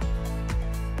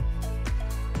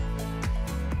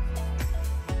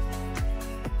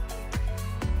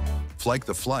 Flyke.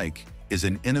 The Flyke is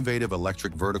an innovative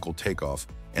electric vertical takeoff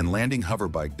and landing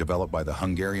hoverbike developed by the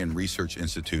Hungarian Research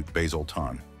Institute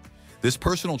Basel-Tan. This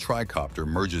personal tricopter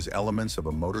merges elements of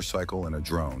a motorcycle and a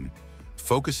drone,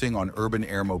 focusing on urban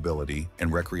air mobility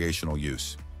and recreational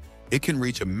use. It can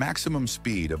reach a maximum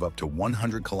speed of up to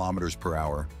 100 kilometers per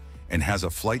hour and has a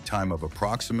flight time of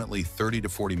approximately 30 to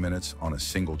 40 minutes on a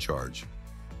single charge.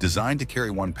 Designed to carry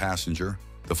one passenger,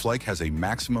 the Flyke has a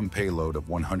maximum payload of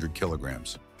 100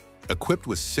 kilograms. Equipped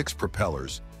with 6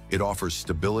 propellers, it offers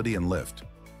stability and lift,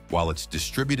 while its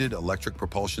distributed electric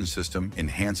propulsion system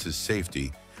enhances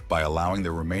safety by allowing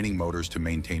the remaining motors to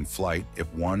maintain flight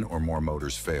if one or more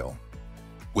motors fail.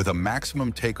 With a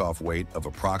maximum takeoff weight of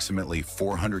approximately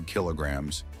 400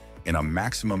 kilograms and a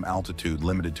maximum altitude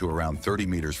limited to around 30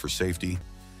 meters for safety,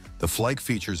 the Flyke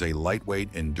features a lightweight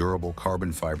and durable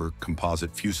carbon fiber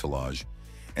composite fuselage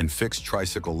and fixed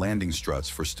tricycle landing struts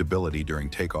for stability during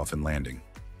takeoff and landing.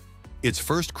 Its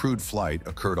first crewed flight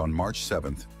occurred on March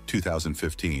 7,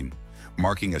 2015,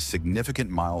 marking a significant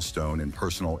milestone in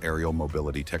personal aerial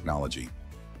mobility technology.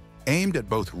 Aimed at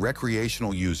both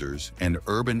recreational users and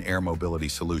urban air mobility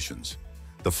solutions,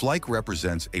 the Flyke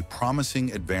represents a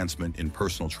promising advancement in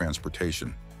personal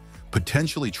transportation,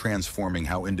 potentially transforming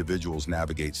how individuals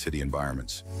navigate city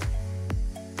environments.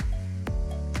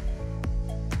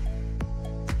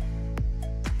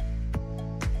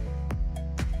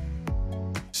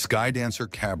 Skydancer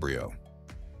Cabrio.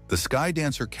 The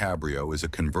Skydancer Cabrio is a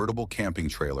convertible camping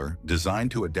trailer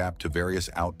designed to adapt to various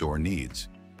outdoor needs.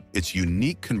 Its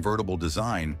unique convertible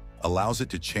design allows it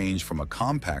to change from a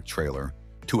compact trailer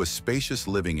to a spacious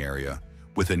living area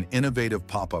with an innovative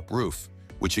pop-up roof,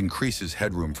 which increases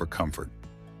headroom for comfort.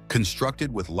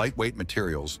 Constructed with lightweight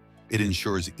materials, it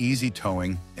ensures easy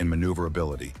towing and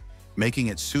maneuverability, making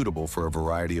it suitable for a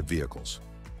variety of vehicles.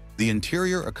 The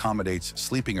interior accommodates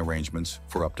sleeping arrangements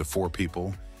for up to 4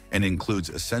 people and includes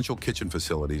essential kitchen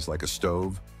facilities like a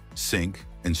stove, sink,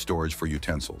 and storage for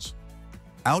utensils.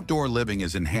 Outdoor living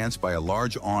is enhanced by a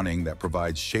large awning that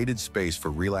provides shaded space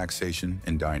for relaxation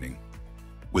and dining.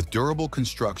 With durable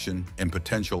construction and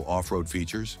potential off-road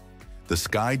features, the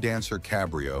Skydancer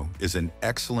Cabrio is an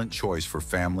excellent choice for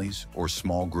families or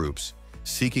small groups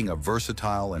seeking a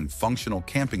versatile and functional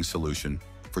camping solution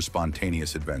for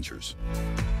spontaneous adventures.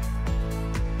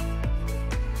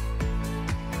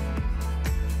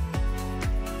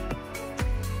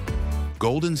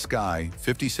 Golden Sky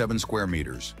 57 square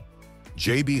meters.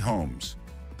 JB Homes.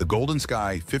 The Golden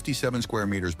Sky 57 square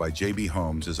meters by JB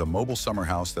Homes is a mobile summer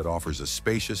house that offers a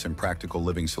spacious and practical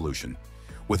living solution.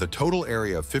 With a total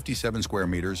area of 57 square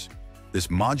meters, this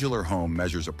modular home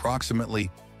measures approximately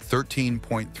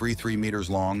 13.33 meters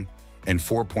long and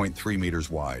 4.3 meters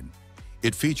wide.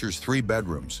 It features 3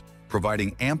 bedrooms,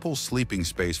 providing ample sleeping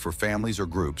space for families or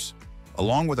groups,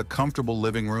 along with a comfortable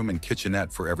living room and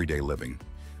kitchenette for everyday living.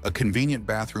 A convenient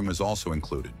bathroom is also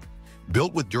included.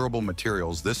 Built with durable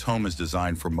materials, this home is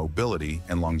designed for mobility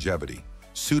and longevity,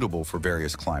 suitable for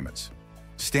various climates.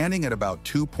 Standing at about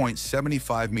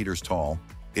 2.75 meters tall,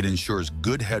 it ensures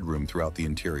good headroom throughout the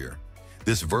interior.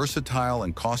 This versatile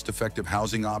and cost-effective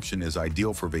housing option is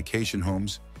ideal for vacation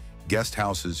homes, guest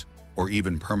houses, or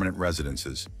even permanent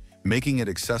residences, making it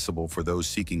accessible for those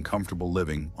seeking comfortable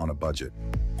living on a budget.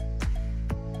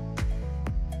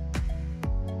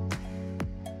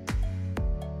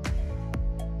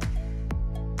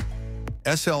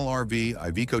 SLRV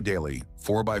Iveco Daily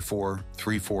 4x4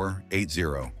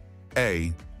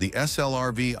 3480A. The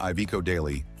SLRV Iveco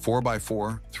Daily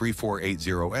 4x4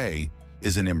 3480A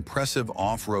is an impressive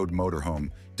off-road motorhome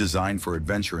designed for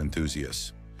adventure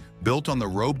enthusiasts. Built on the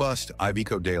robust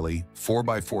Iveco Daily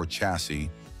 4x4 chassis,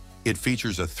 it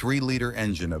features a 3-liter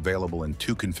engine available in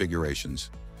 2 configurations,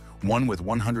 one with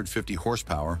 150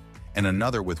 horsepower and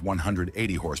another with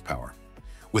 180 horsepower.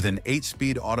 With an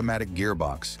 8-speed automatic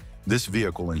gearbox, this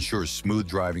vehicle ensures smooth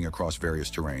driving across various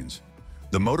terrains.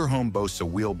 The motorhome boasts a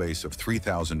wheelbase of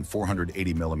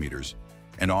 3,480 millimeters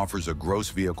and offers a gross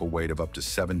vehicle weight of up to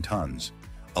 7 tons,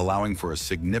 allowing for a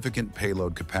significant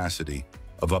payload capacity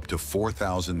of up to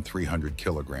 4,300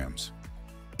 kilograms.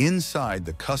 Inside,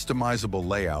 the customizable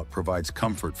layout provides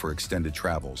comfort for extended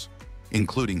travels,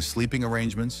 including sleeping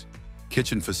arrangements,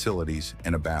 kitchen facilities,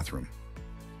 and a bathroom.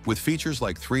 With features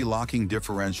like 3 locking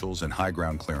differentials and high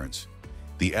ground clearance,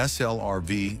 the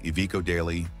SLRV Iveco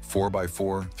Daily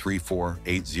 4x4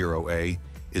 3480A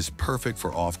is perfect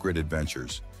for off-grid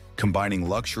adventures, combining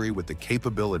luxury with the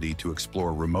capability to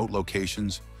explore remote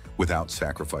locations without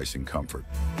sacrificing comfort.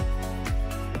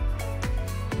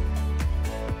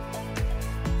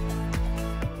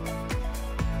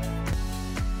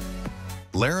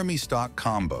 Laramie Stock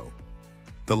Combo.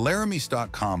 The Laramie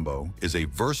Stock Combo is a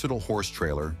versatile horse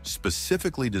trailer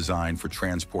specifically designed for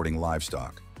transporting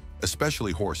livestock,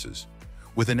 especially horses,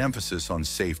 with an emphasis on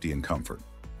safety and comfort.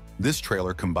 This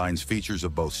trailer combines features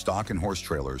of both stock and horse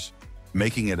trailers,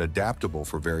 making it adaptable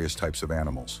for various types of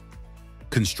animals.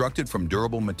 Constructed from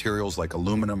durable materials like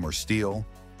aluminum or steel,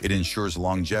 it ensures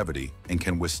longevity and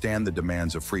can withstand the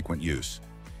demands of frequent use.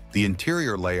 The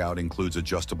interior layout includes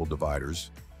adjustable dividers,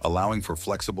 allowing for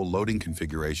flexible loading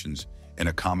configurations and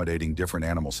accommodating different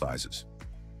animal sizes.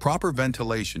 Proper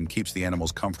ventilation keeps the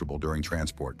animals comfortable during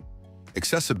transport.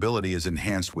 Accessibility is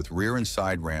enhanced with rear and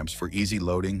side ramps for easy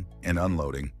loading and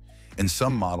unloading, and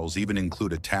some models even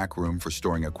include a tack room for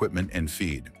storing equipment and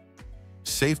feed.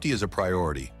 Safety is a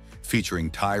priority,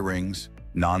 featuring tie rings,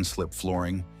 non-slip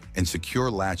flooring, and secure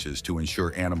latches to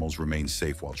ensure animals remain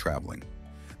safe while traveling.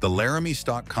 The Laramie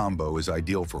Stock Combo is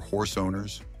ideal for horse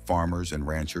owners, farmers, and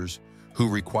ranchers who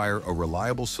require a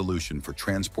reliable solution for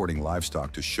transporting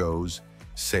livestock to shows,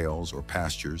 sales, or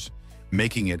pastures,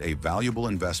 making it a valuable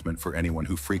investment for anyone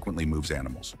who frequently moves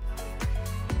animals.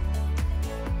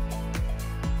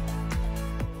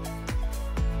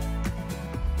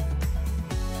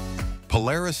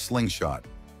 Polaris Slingshot.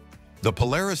 The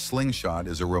Polaris Slingshot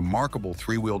is a remarkable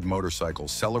 3-wheeled motorcycle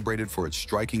celebrated for its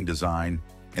striking design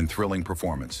and thrilling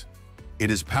performance. It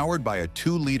is powered by a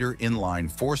 2-liter inline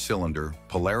 4-cylinder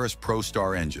Polaris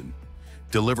ProStar engine,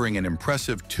 delivering an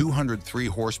impressive 203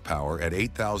 horsepower at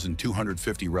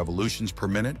 8,250 revolutions per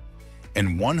minute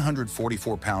and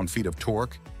 144 pound-feet of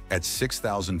torque at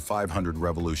 6,500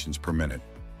 revolutions per minute.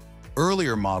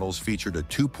 Earlier models featured a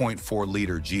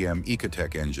 2.4-liter GM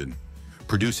Ecotec engine,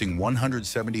 producing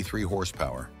 173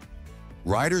 horsepower.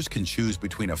 Riders can choose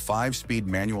between a 5-speed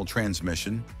manual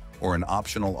transmission or an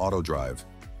optional auto drive,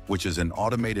 which is an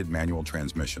automated manual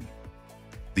transmission.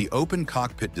 The open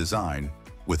cockpit design,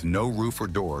 with no roof or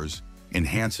doors,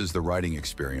 enhances the riding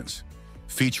experience,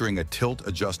 featuring a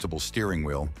tilt-adjustable steering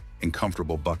wheel and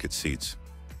comfortable bucket seats.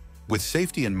 With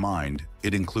safety in mind,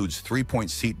 it includes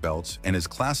 3-point seat belts and is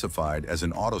classified as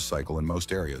an autocycle in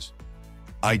most areas.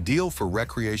 Ideal for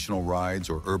recreational rides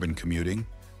or urban commuting,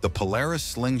 the Polaris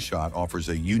Slingshot offers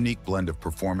a unique blend of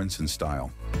performance and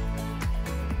style.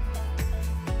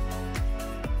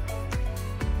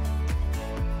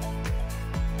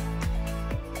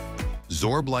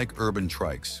 Zorb-Like urban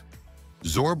trikes.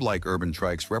 Zorb-Like urban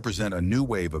trikes represent a new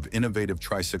wave of innovative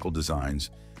tricycle designs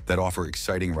that offer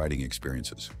exciting riding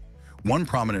experiences. One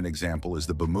prominent example is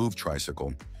the Bemove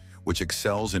tricycle, which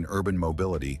excels in urban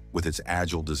mobility with its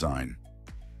agile design.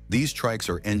 These trikes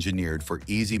are engineered for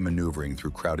easy maneuvering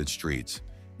through crowded streets,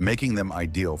 making them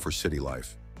ideal for city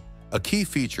life. A key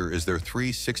feature is their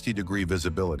 360-degree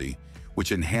visibility,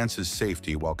 which enhances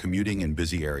safety while commuting in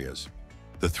busy areas.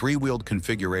 The 3-wheeled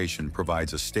configuration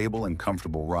provides a stable and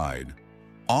comfortable ride,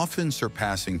 often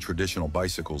surpassing traditional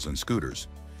bicycles and scooters.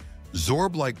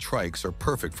 Zorb-Like trikes are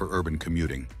perfect for urban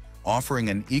commuting, offering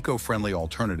an eco-friendly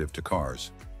alternative to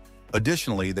cars.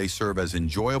 Additionally, they serve as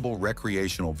enjoyable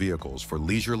recreational vehicles for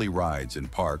leisurely rides in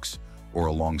parks or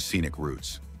along scenic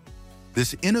routes.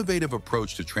 This innovative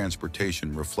approach to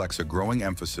transportation reflects a growing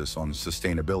emphasis on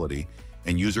sustainability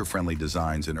and user-friendly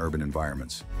designs in urban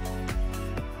environments.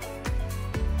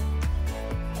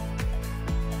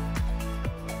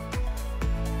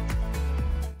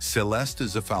 Céleste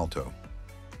Zephalto.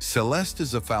 Céleste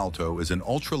Zephalto is an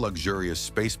ultra-luxurious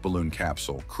space balloon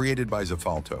capsule created by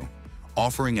Zephalto,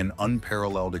 offering an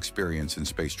unparalleled experience in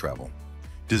space travel.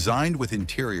 Designed with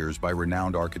interiors by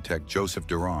renowned architect Joseph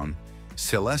Duran,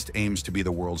 Céleste aims to be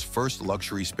the world's first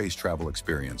luxury space travel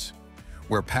experience,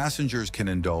 where passengers can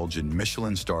indulge in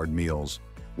Michelin-starred meals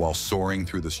while soaring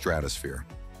through the stratosphere.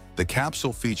 The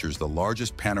capsule features the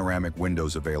largest panoramic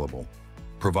windows available,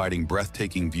 providing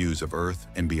breathtaking views of Earth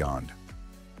and beyond.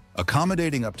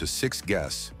 Accommodating up to 6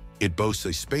 guests, it boasts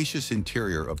a spacious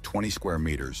interior of 20 square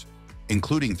meters,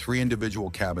 including 3 individual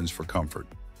cabins for comfort.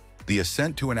 The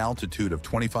ascent to an altitude of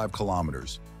 25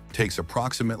 kilometers takes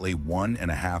approximately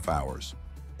 1.5 hours,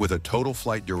 with a total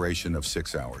flight duration of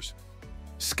 6 hours.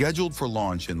 Scheduled for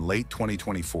launch in late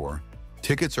 2024,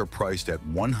 tickets are priced at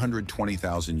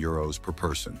 €120,000 per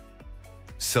person.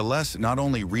 Céleste not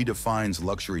only redefines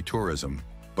luxury tourism,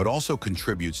 but also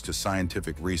contributes to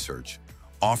scientific research,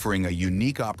 offering a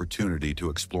unique opportunity to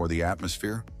explore the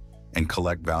atmosphere and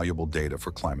collect valuable data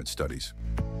for climate studies.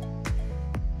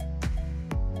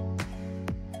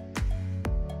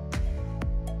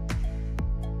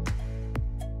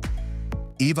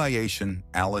 Eviation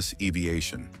Alice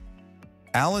Eviation.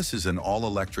 Alice is an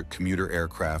all-electric commuter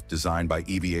aircraft designed by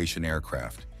Eviation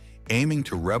Aircraft, aiming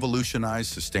to revolutionize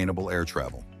sustainable air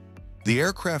travel. The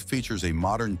aircraft features a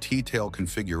modern T-tail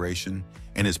configuration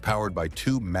and is powered by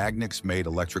 2 Magnix-made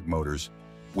electric motors,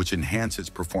 which enhance its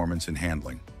performance and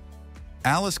handling.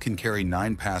 Alice can carry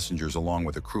 9 passengers along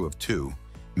with a crew of 2,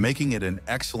 making it an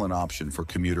excellent option for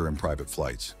commuter and private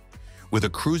flights. With a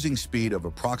cruising speed of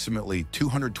approximately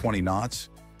 220 knots,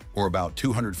 or about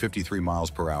 253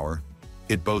 miles per hour,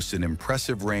 it boasts an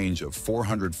impressive range of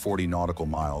 440 nautical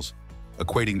miles,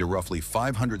 equating to roughly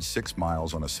 506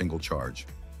 miles on a single charge.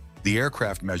 The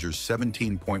aircraft measures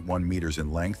 17.1 meters in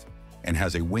length and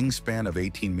has a wingspan of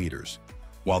 18 meters,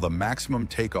 while the maximum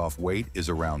takeoff weight is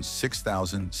around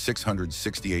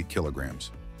 6,668 kilograms.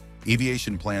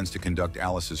 Eviation plans to conduct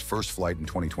Alice's first flight in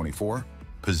 2024,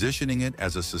 positioning it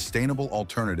as a sustainable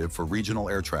alternative for regional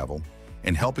air travel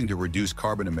and helping to reduce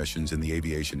carbon emissions in the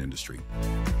aviation industry.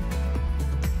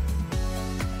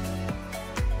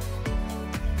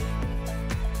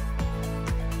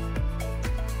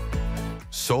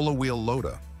 Solowheel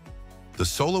Lota. The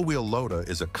Solowheel Lota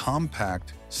is a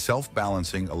compact,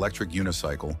 self-balancing electric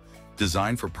unicycle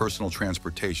designed for personal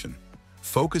transportation,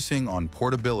 focusing on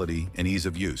portability and ease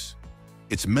of use.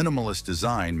 Its minimalist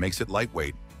design makes it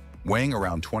lightweight, weighing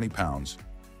around 20 pounds,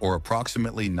 or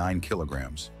approximately 9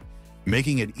 kilograms,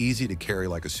 making it easy to carry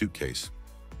like a suitcase.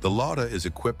 The Lota is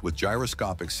equipped with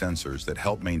gyroscopic sensors that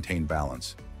help maintain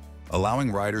balance,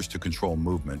 allowing riders to control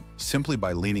movement simply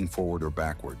by leaning forward or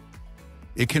backward.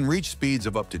 It can reach speeds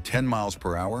of up to 10 miles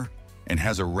per hour and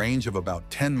has a range of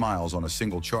about 10 miles on a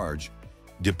single charge,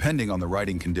 depending on the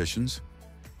riding conditions.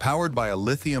 Powered by a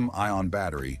lithium-ion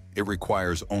battery, it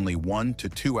requires only 1 to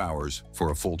 2 hours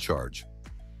for a full charge.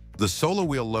 The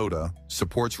Solowheel Lota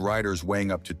supports riders weighing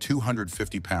up to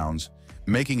 250 pounds,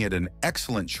 making it an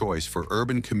excellent choice for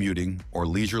urban commuting or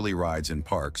leisurely rides in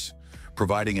parks,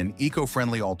 providing an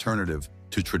eco-friendly alternative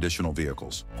to traditional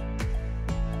vehicles.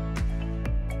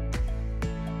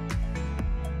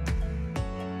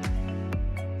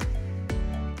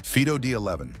 Fiido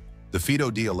D11. The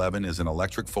Fiido D11 is an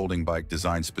electric folding bike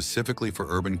designed specifically for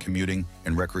urban commuting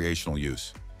and recreational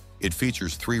use. It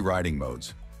features 3 riding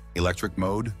modes: electric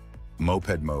mode,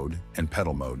 moped mode, and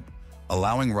pedal mode,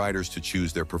 allowing riders to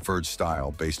choose their preferred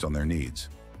style based on their needs.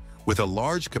 With a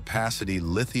large capacity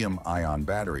lithium-ion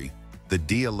battery, the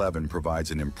D11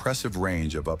 provides an impressive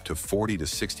range of up to 40 to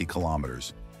 60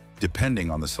 kilometers, depending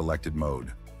on the selected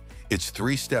mode. Its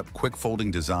 3-step quick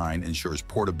folding design ensures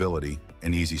portability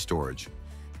and easy storage,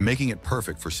 making it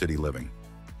perfect for city living.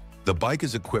 The bike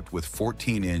is equipped with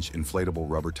 14-inch inflatable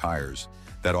rubber tires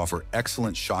that offer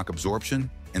excellent shock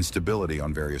absorption and stability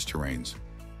on various terrains.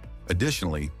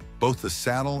 Additionally, both the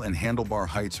saddle and handlebar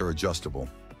heights are adjustable,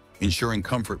 ensuring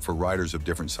comfort for riders of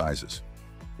different sizes.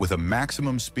 With a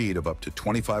maximum speed of up to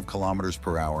 25 kilometers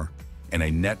per hour and a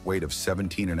net weight of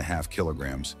 17.5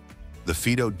 kilograms, the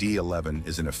Fiido D11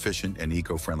 is an efficient and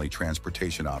eco-friendly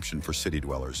transportation option for city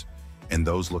dwellers and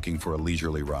those looking for a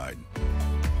leisurely ride.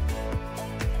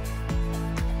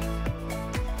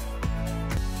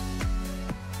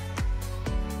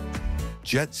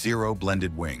 Jet Zero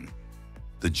Blended Wing.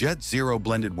 The Jet Zero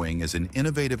Blended Wing is an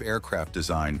innovative aircraft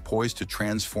design poised to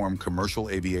transform commercial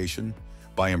aviation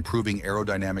by improving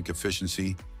aerodynamic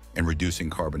efficiency and reducing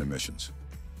carbon emissions.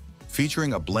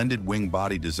 Featuring a blended wing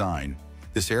body design,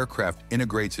 this aircraft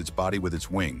integrates its body with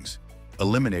its wings,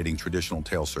 eliminating traditional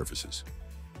tail surfaces.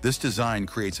 This design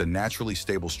creates a naturally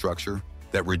stable structure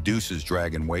that reduces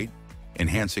drag and weight,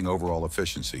 enhancing overall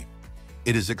efficiency.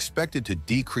 It is expected to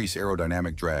decrease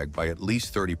aerodynamic drag by at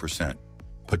least 30%,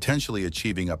 potentially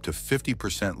achieving up to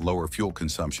 50% lower fuel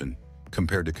consumption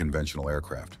compared to conventional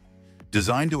aircraft.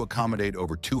 Designed to accommodate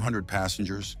over 200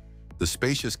 passengers, the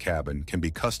spacious cabin can be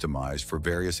customized for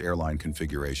various airline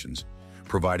configurations,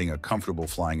 providing a comfortable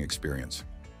flying experience.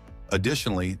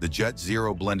 Additionally, the Jet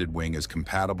Zero blended wing is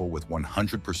compatible with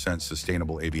 100%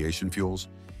 sustainable aviation fuels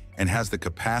and has the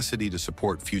capacity to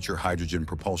support future hydrogen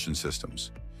propulsion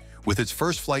systems. With its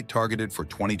first flight targeted for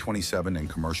 2027 and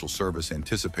commercial service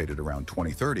anticipated around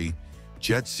 2030,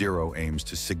 Jet Zero aims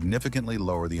to significantly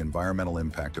lower the environmental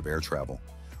impact of air travel,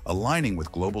 aligning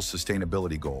with global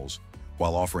sustainability goals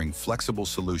while offering flexible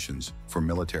solutions for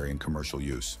military and commercial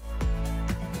use.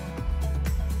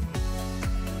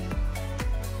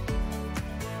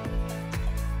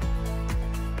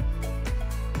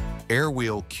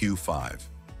 Airwheel Q5.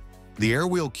 The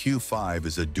Airwheel Q5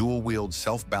 is a dual-wheeled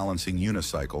self-balancing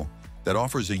unicycle that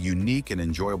offers a unique and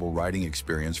enjoyable riding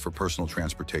experience for personal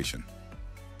transportation.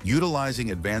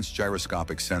 Utilizing advanced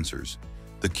gyroscopic sensors,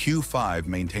 the Q5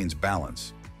 maintains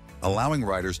balance, allowing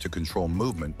riders to control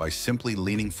movement by simply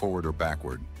leaning forward or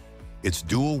backward. Its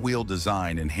dual-wheel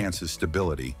design enhances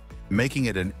stability, making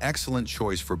it an excellent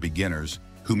choice for beginners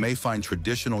who may find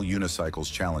traditional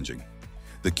unicycles challenging.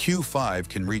 The Q5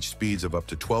 can reach speeds of up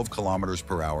to 12 kilometers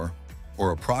per hour,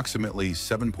 or approximately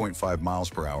 7.5 miles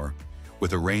per hour,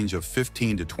 with a range of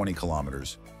 15 to 20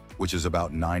 kilometers, which is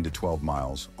about 9 to 12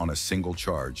 miles on a single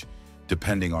charge,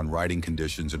 depending on riding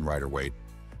conditions and rider weight.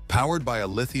 Powered by a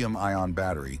lithium-ion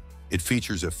battery, it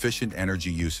features efficient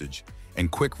energy usage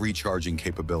and quick recharging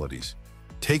capabilities,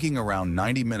 taking around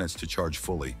 90 minutes to charge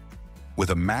fully. With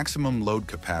a maximum load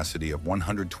capacity of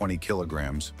 120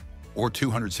 kilograms, or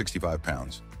 265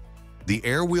 pounds. The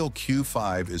Airwheel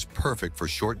Q5 is perfect for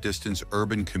short-distance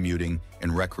urban commuting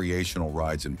and recreational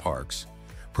rides in parks,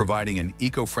 providing an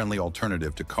eco-friendly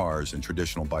alternative to cars and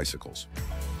traditional bicycles.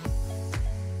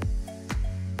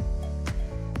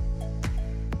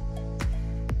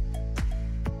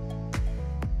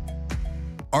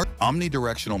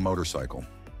 Omnidirectional motorcycle.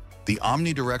 The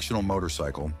omnidirectional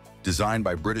motorcycle, designed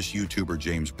by British YouTuber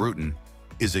James Bruton,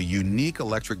 is a unique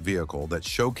electric vehicle that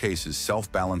showcases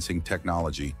self-balancing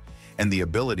technology and the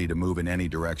ability to move in any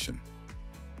direction.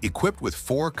 Equipped with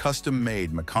 4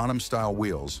 custom-made Mecanum-style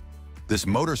wheels, this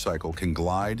motorcycle can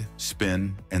glide,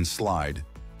 spin, and slide,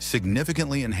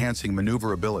 significantly enhancing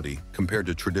maneuverability compared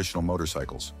to traditional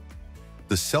motorcycles.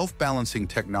 The self-balancing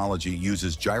technology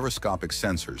uses gyroscopic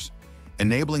sensors,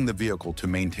 enabling the vehicle to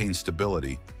maintain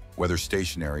stability, whether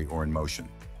stationary or in motion.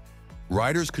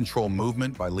 Riders control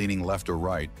movement by leaning left or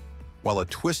right, while a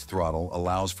twist throttle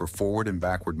allows for forward and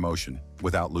backward motion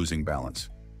without losing balance.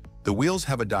 The wheels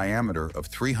have a diameter of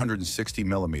 360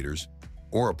 millimeters,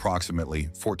 or approximately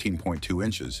 14.2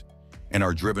 inches, and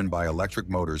are driven by electric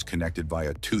motors connected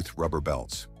via toothed rubber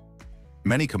belts.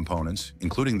 Many components,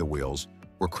 including the wheels,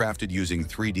 were crafted using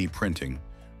 3D printing,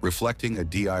 reflecting a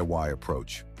DIY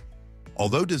approach.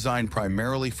 Although designed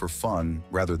primarily for fun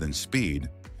rather than speed,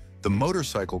 the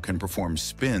motorcycle can perform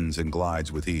spins and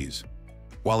glides with ease.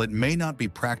 While it may not be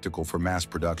practical for mass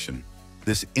production,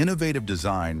 this innovative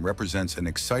design represents an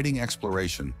exciting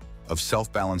exploration of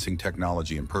self-balancing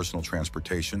technology in personal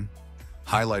transportation,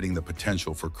 highlighting the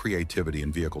potential for creativity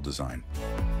in vehicle design.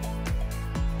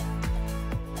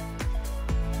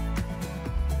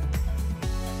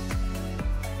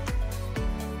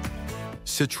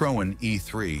 Citroën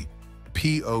E3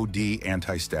 POD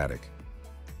Anti-Static.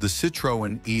 The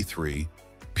Citroën E3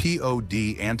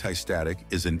 POD Anti-Static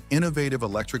is an innovative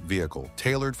electric vehicle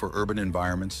tailored for urban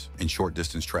environments and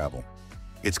short-distance travel.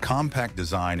 Its compact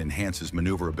design enhances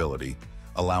maneuverability,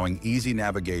 allowing easy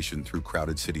navigation through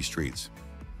crowded city streets.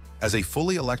 As a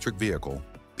fully electric vehicle,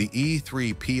 the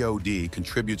E3 POD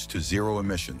contributes to zero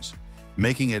emissions,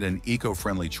 making it an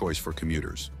eco-friendly choice for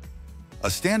commuters. A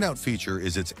standout feature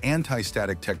is its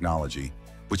anti-static technology,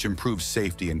 which improves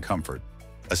safety and comfort,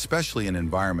 especially in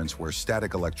environments where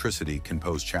static electricity can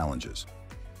pose challenges.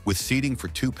 With seating for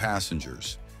 2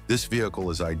 passengers, this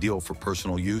vehicle is ideal for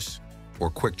personal use or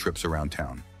quick trips around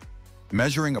town.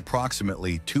 Measuring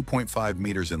approximately 2.5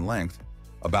 meters in length,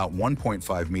 about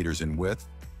 1.5 meters in width,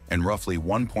 and roughly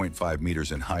 1.5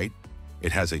 meters in height,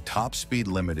 it has a top speed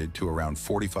limited to around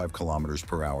 45 kilometers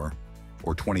per hour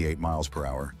or 28 miles per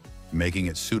hour, making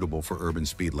it suitable for urban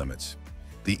speed limits.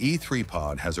 The E3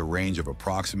 pod has a range of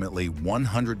approximately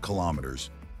 100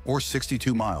 kilometers or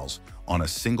 62 miles on a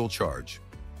single charge,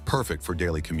 perfect for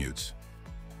daily commutes.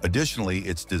 Additionally,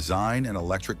 its design and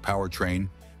electric powertrain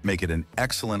make it an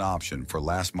excellent option for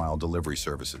last-mile delivery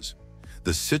services.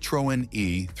 The Citroën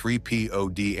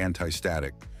E3POD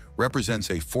anti-static represents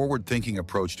a forward-thinking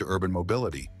approach to urban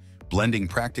mobility, blending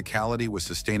practicality with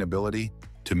sustainability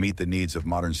to meet the needs of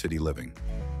modern city living.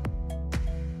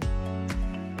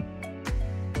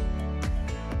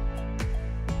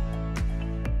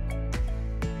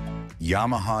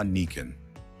 Yamaha Niken.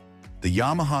 The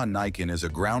Yamaha Niken is a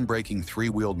groundbreaking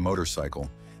three-wheeled motorcycle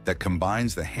that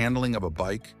combines the handling of a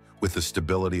bike with the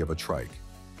stability of a trike.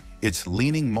 Its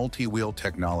leaning multi-wheel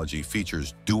technology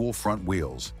features dual front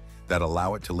wheels that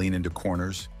allow it to lean into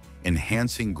corners,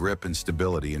 enhancing grip and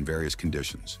stability in various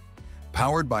conditions.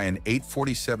 Powered by an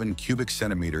 847 cubic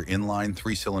centimeter inline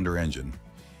three-cylinder engine,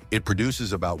 it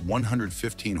produces about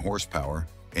 115 horsepower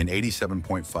and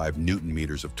 87.5 newton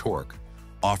meters of torque,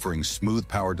 offering smooth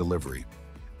power delivery.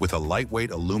 With a lightweight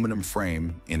aluminum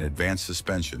frame and advanced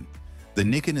suspension, the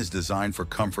Niken is designed for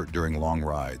comfort during long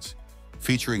rides,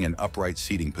 featuring an upright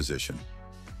seating position.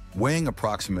 Weighing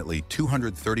approximately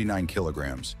 239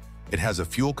 kilograms, it has a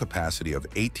fuel capacity of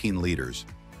 18 liters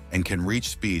and can reach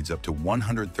speeds up to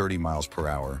 130 miles per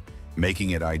hour, making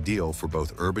it ideal for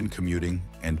both urban commuting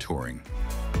and touring.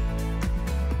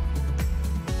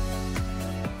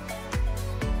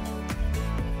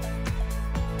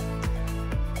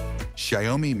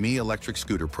 Xiaomi Mi Electric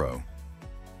Scooter Pro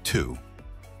 2.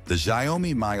 The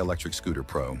Xiaomi Mi Electric Scooter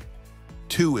Pro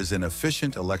 2 is an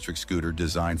efficient electric scooter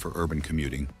designed for urban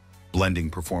commuting, blending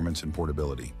performance and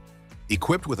portability.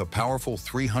 Equipped with a powerful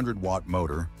 300-watt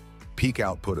motor, peak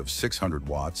output of 600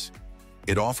 watts,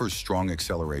 it offers strong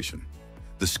acceleration.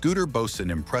 The scooter boasts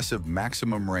an impressive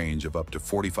maximum range of up to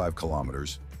 45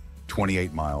 kilometers,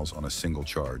 28 miles on a single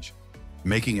charge,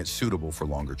 making it suitable for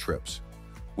longer trips.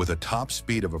 With a top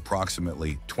speed of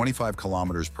approximately 25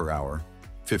 kilometers per hour,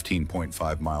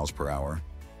 15.5 miles per hour,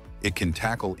 it can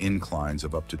tackle inclines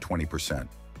of up to 20%.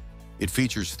 It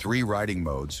features 3 riding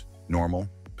modes, normal,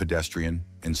 pedestrian,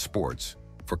 and sports,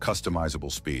 for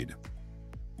customizable speed.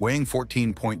 Weighing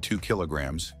 14.2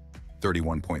 kilograms,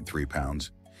 31.3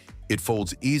 pounds, it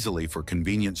folds easily for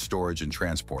convenient storage and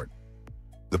transport.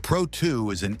 The Pro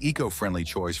 2 is an eco-friendly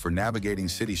choice for navigating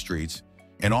city streets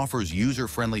and offers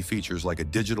user-friendly features like a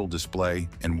digital display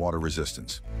and water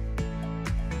resistance.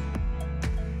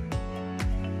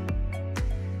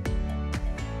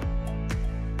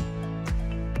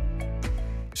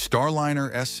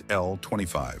 Starliner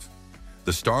SL25.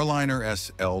 The Starliner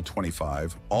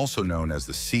SL25, also known as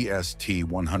the CST-100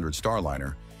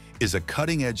 Starliner, is a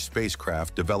cutting-edge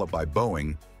spacecraft developed by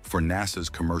Boeing for NASA's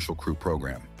Commercial Crew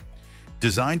Program.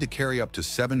 Designed to carry up to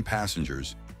 7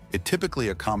 passengers, it typically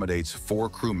accommodates 4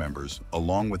 crew members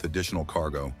along with additional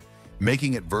cargo,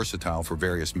 making it versatile for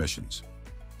various missions.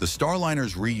 The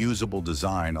Starliner's reusable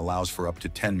design allows for up to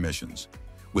 10 missions,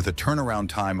 with a turnaround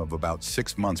time of about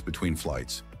 6 months between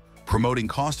flights, promoting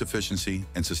cost efficiency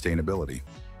and sustainability.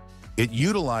 It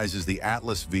utilizes the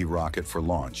Atlas V rocket for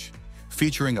launch,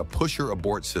 featuring a pusher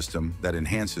abort system that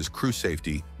enhances crew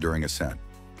safety during ascent.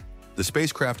 The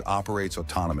spacecraft operates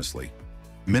autonomously,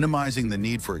 minimizing the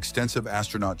need for extensive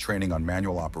astronaut training on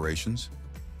manual operations.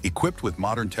 Equipped with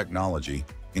modern technology,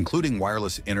 including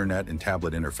wireless internet and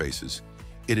tablet interfaces,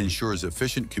 it ensures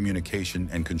efficient communication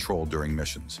and control during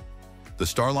missions. The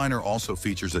Starliner also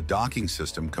features a docking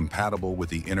system compatible with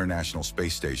the International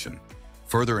Space Station,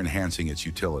 further enhancing its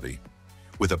utility.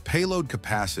 With a payload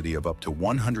capacity of up to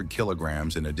 100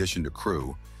 kilograms in addition to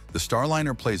crew, the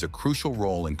Starliner plays a crucial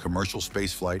role in commercial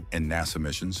spaceflight and NASA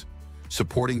missions,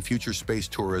 supporting future space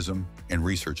tourism and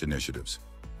research initiatives.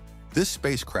 This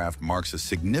spacecraft marks a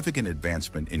significant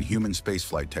advancement in human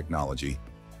spaceflight technology,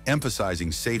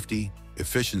 emphasizing safety,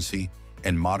 efficiency,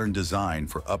 and modern design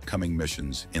for upcoming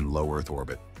missions in low Earth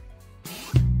orbit.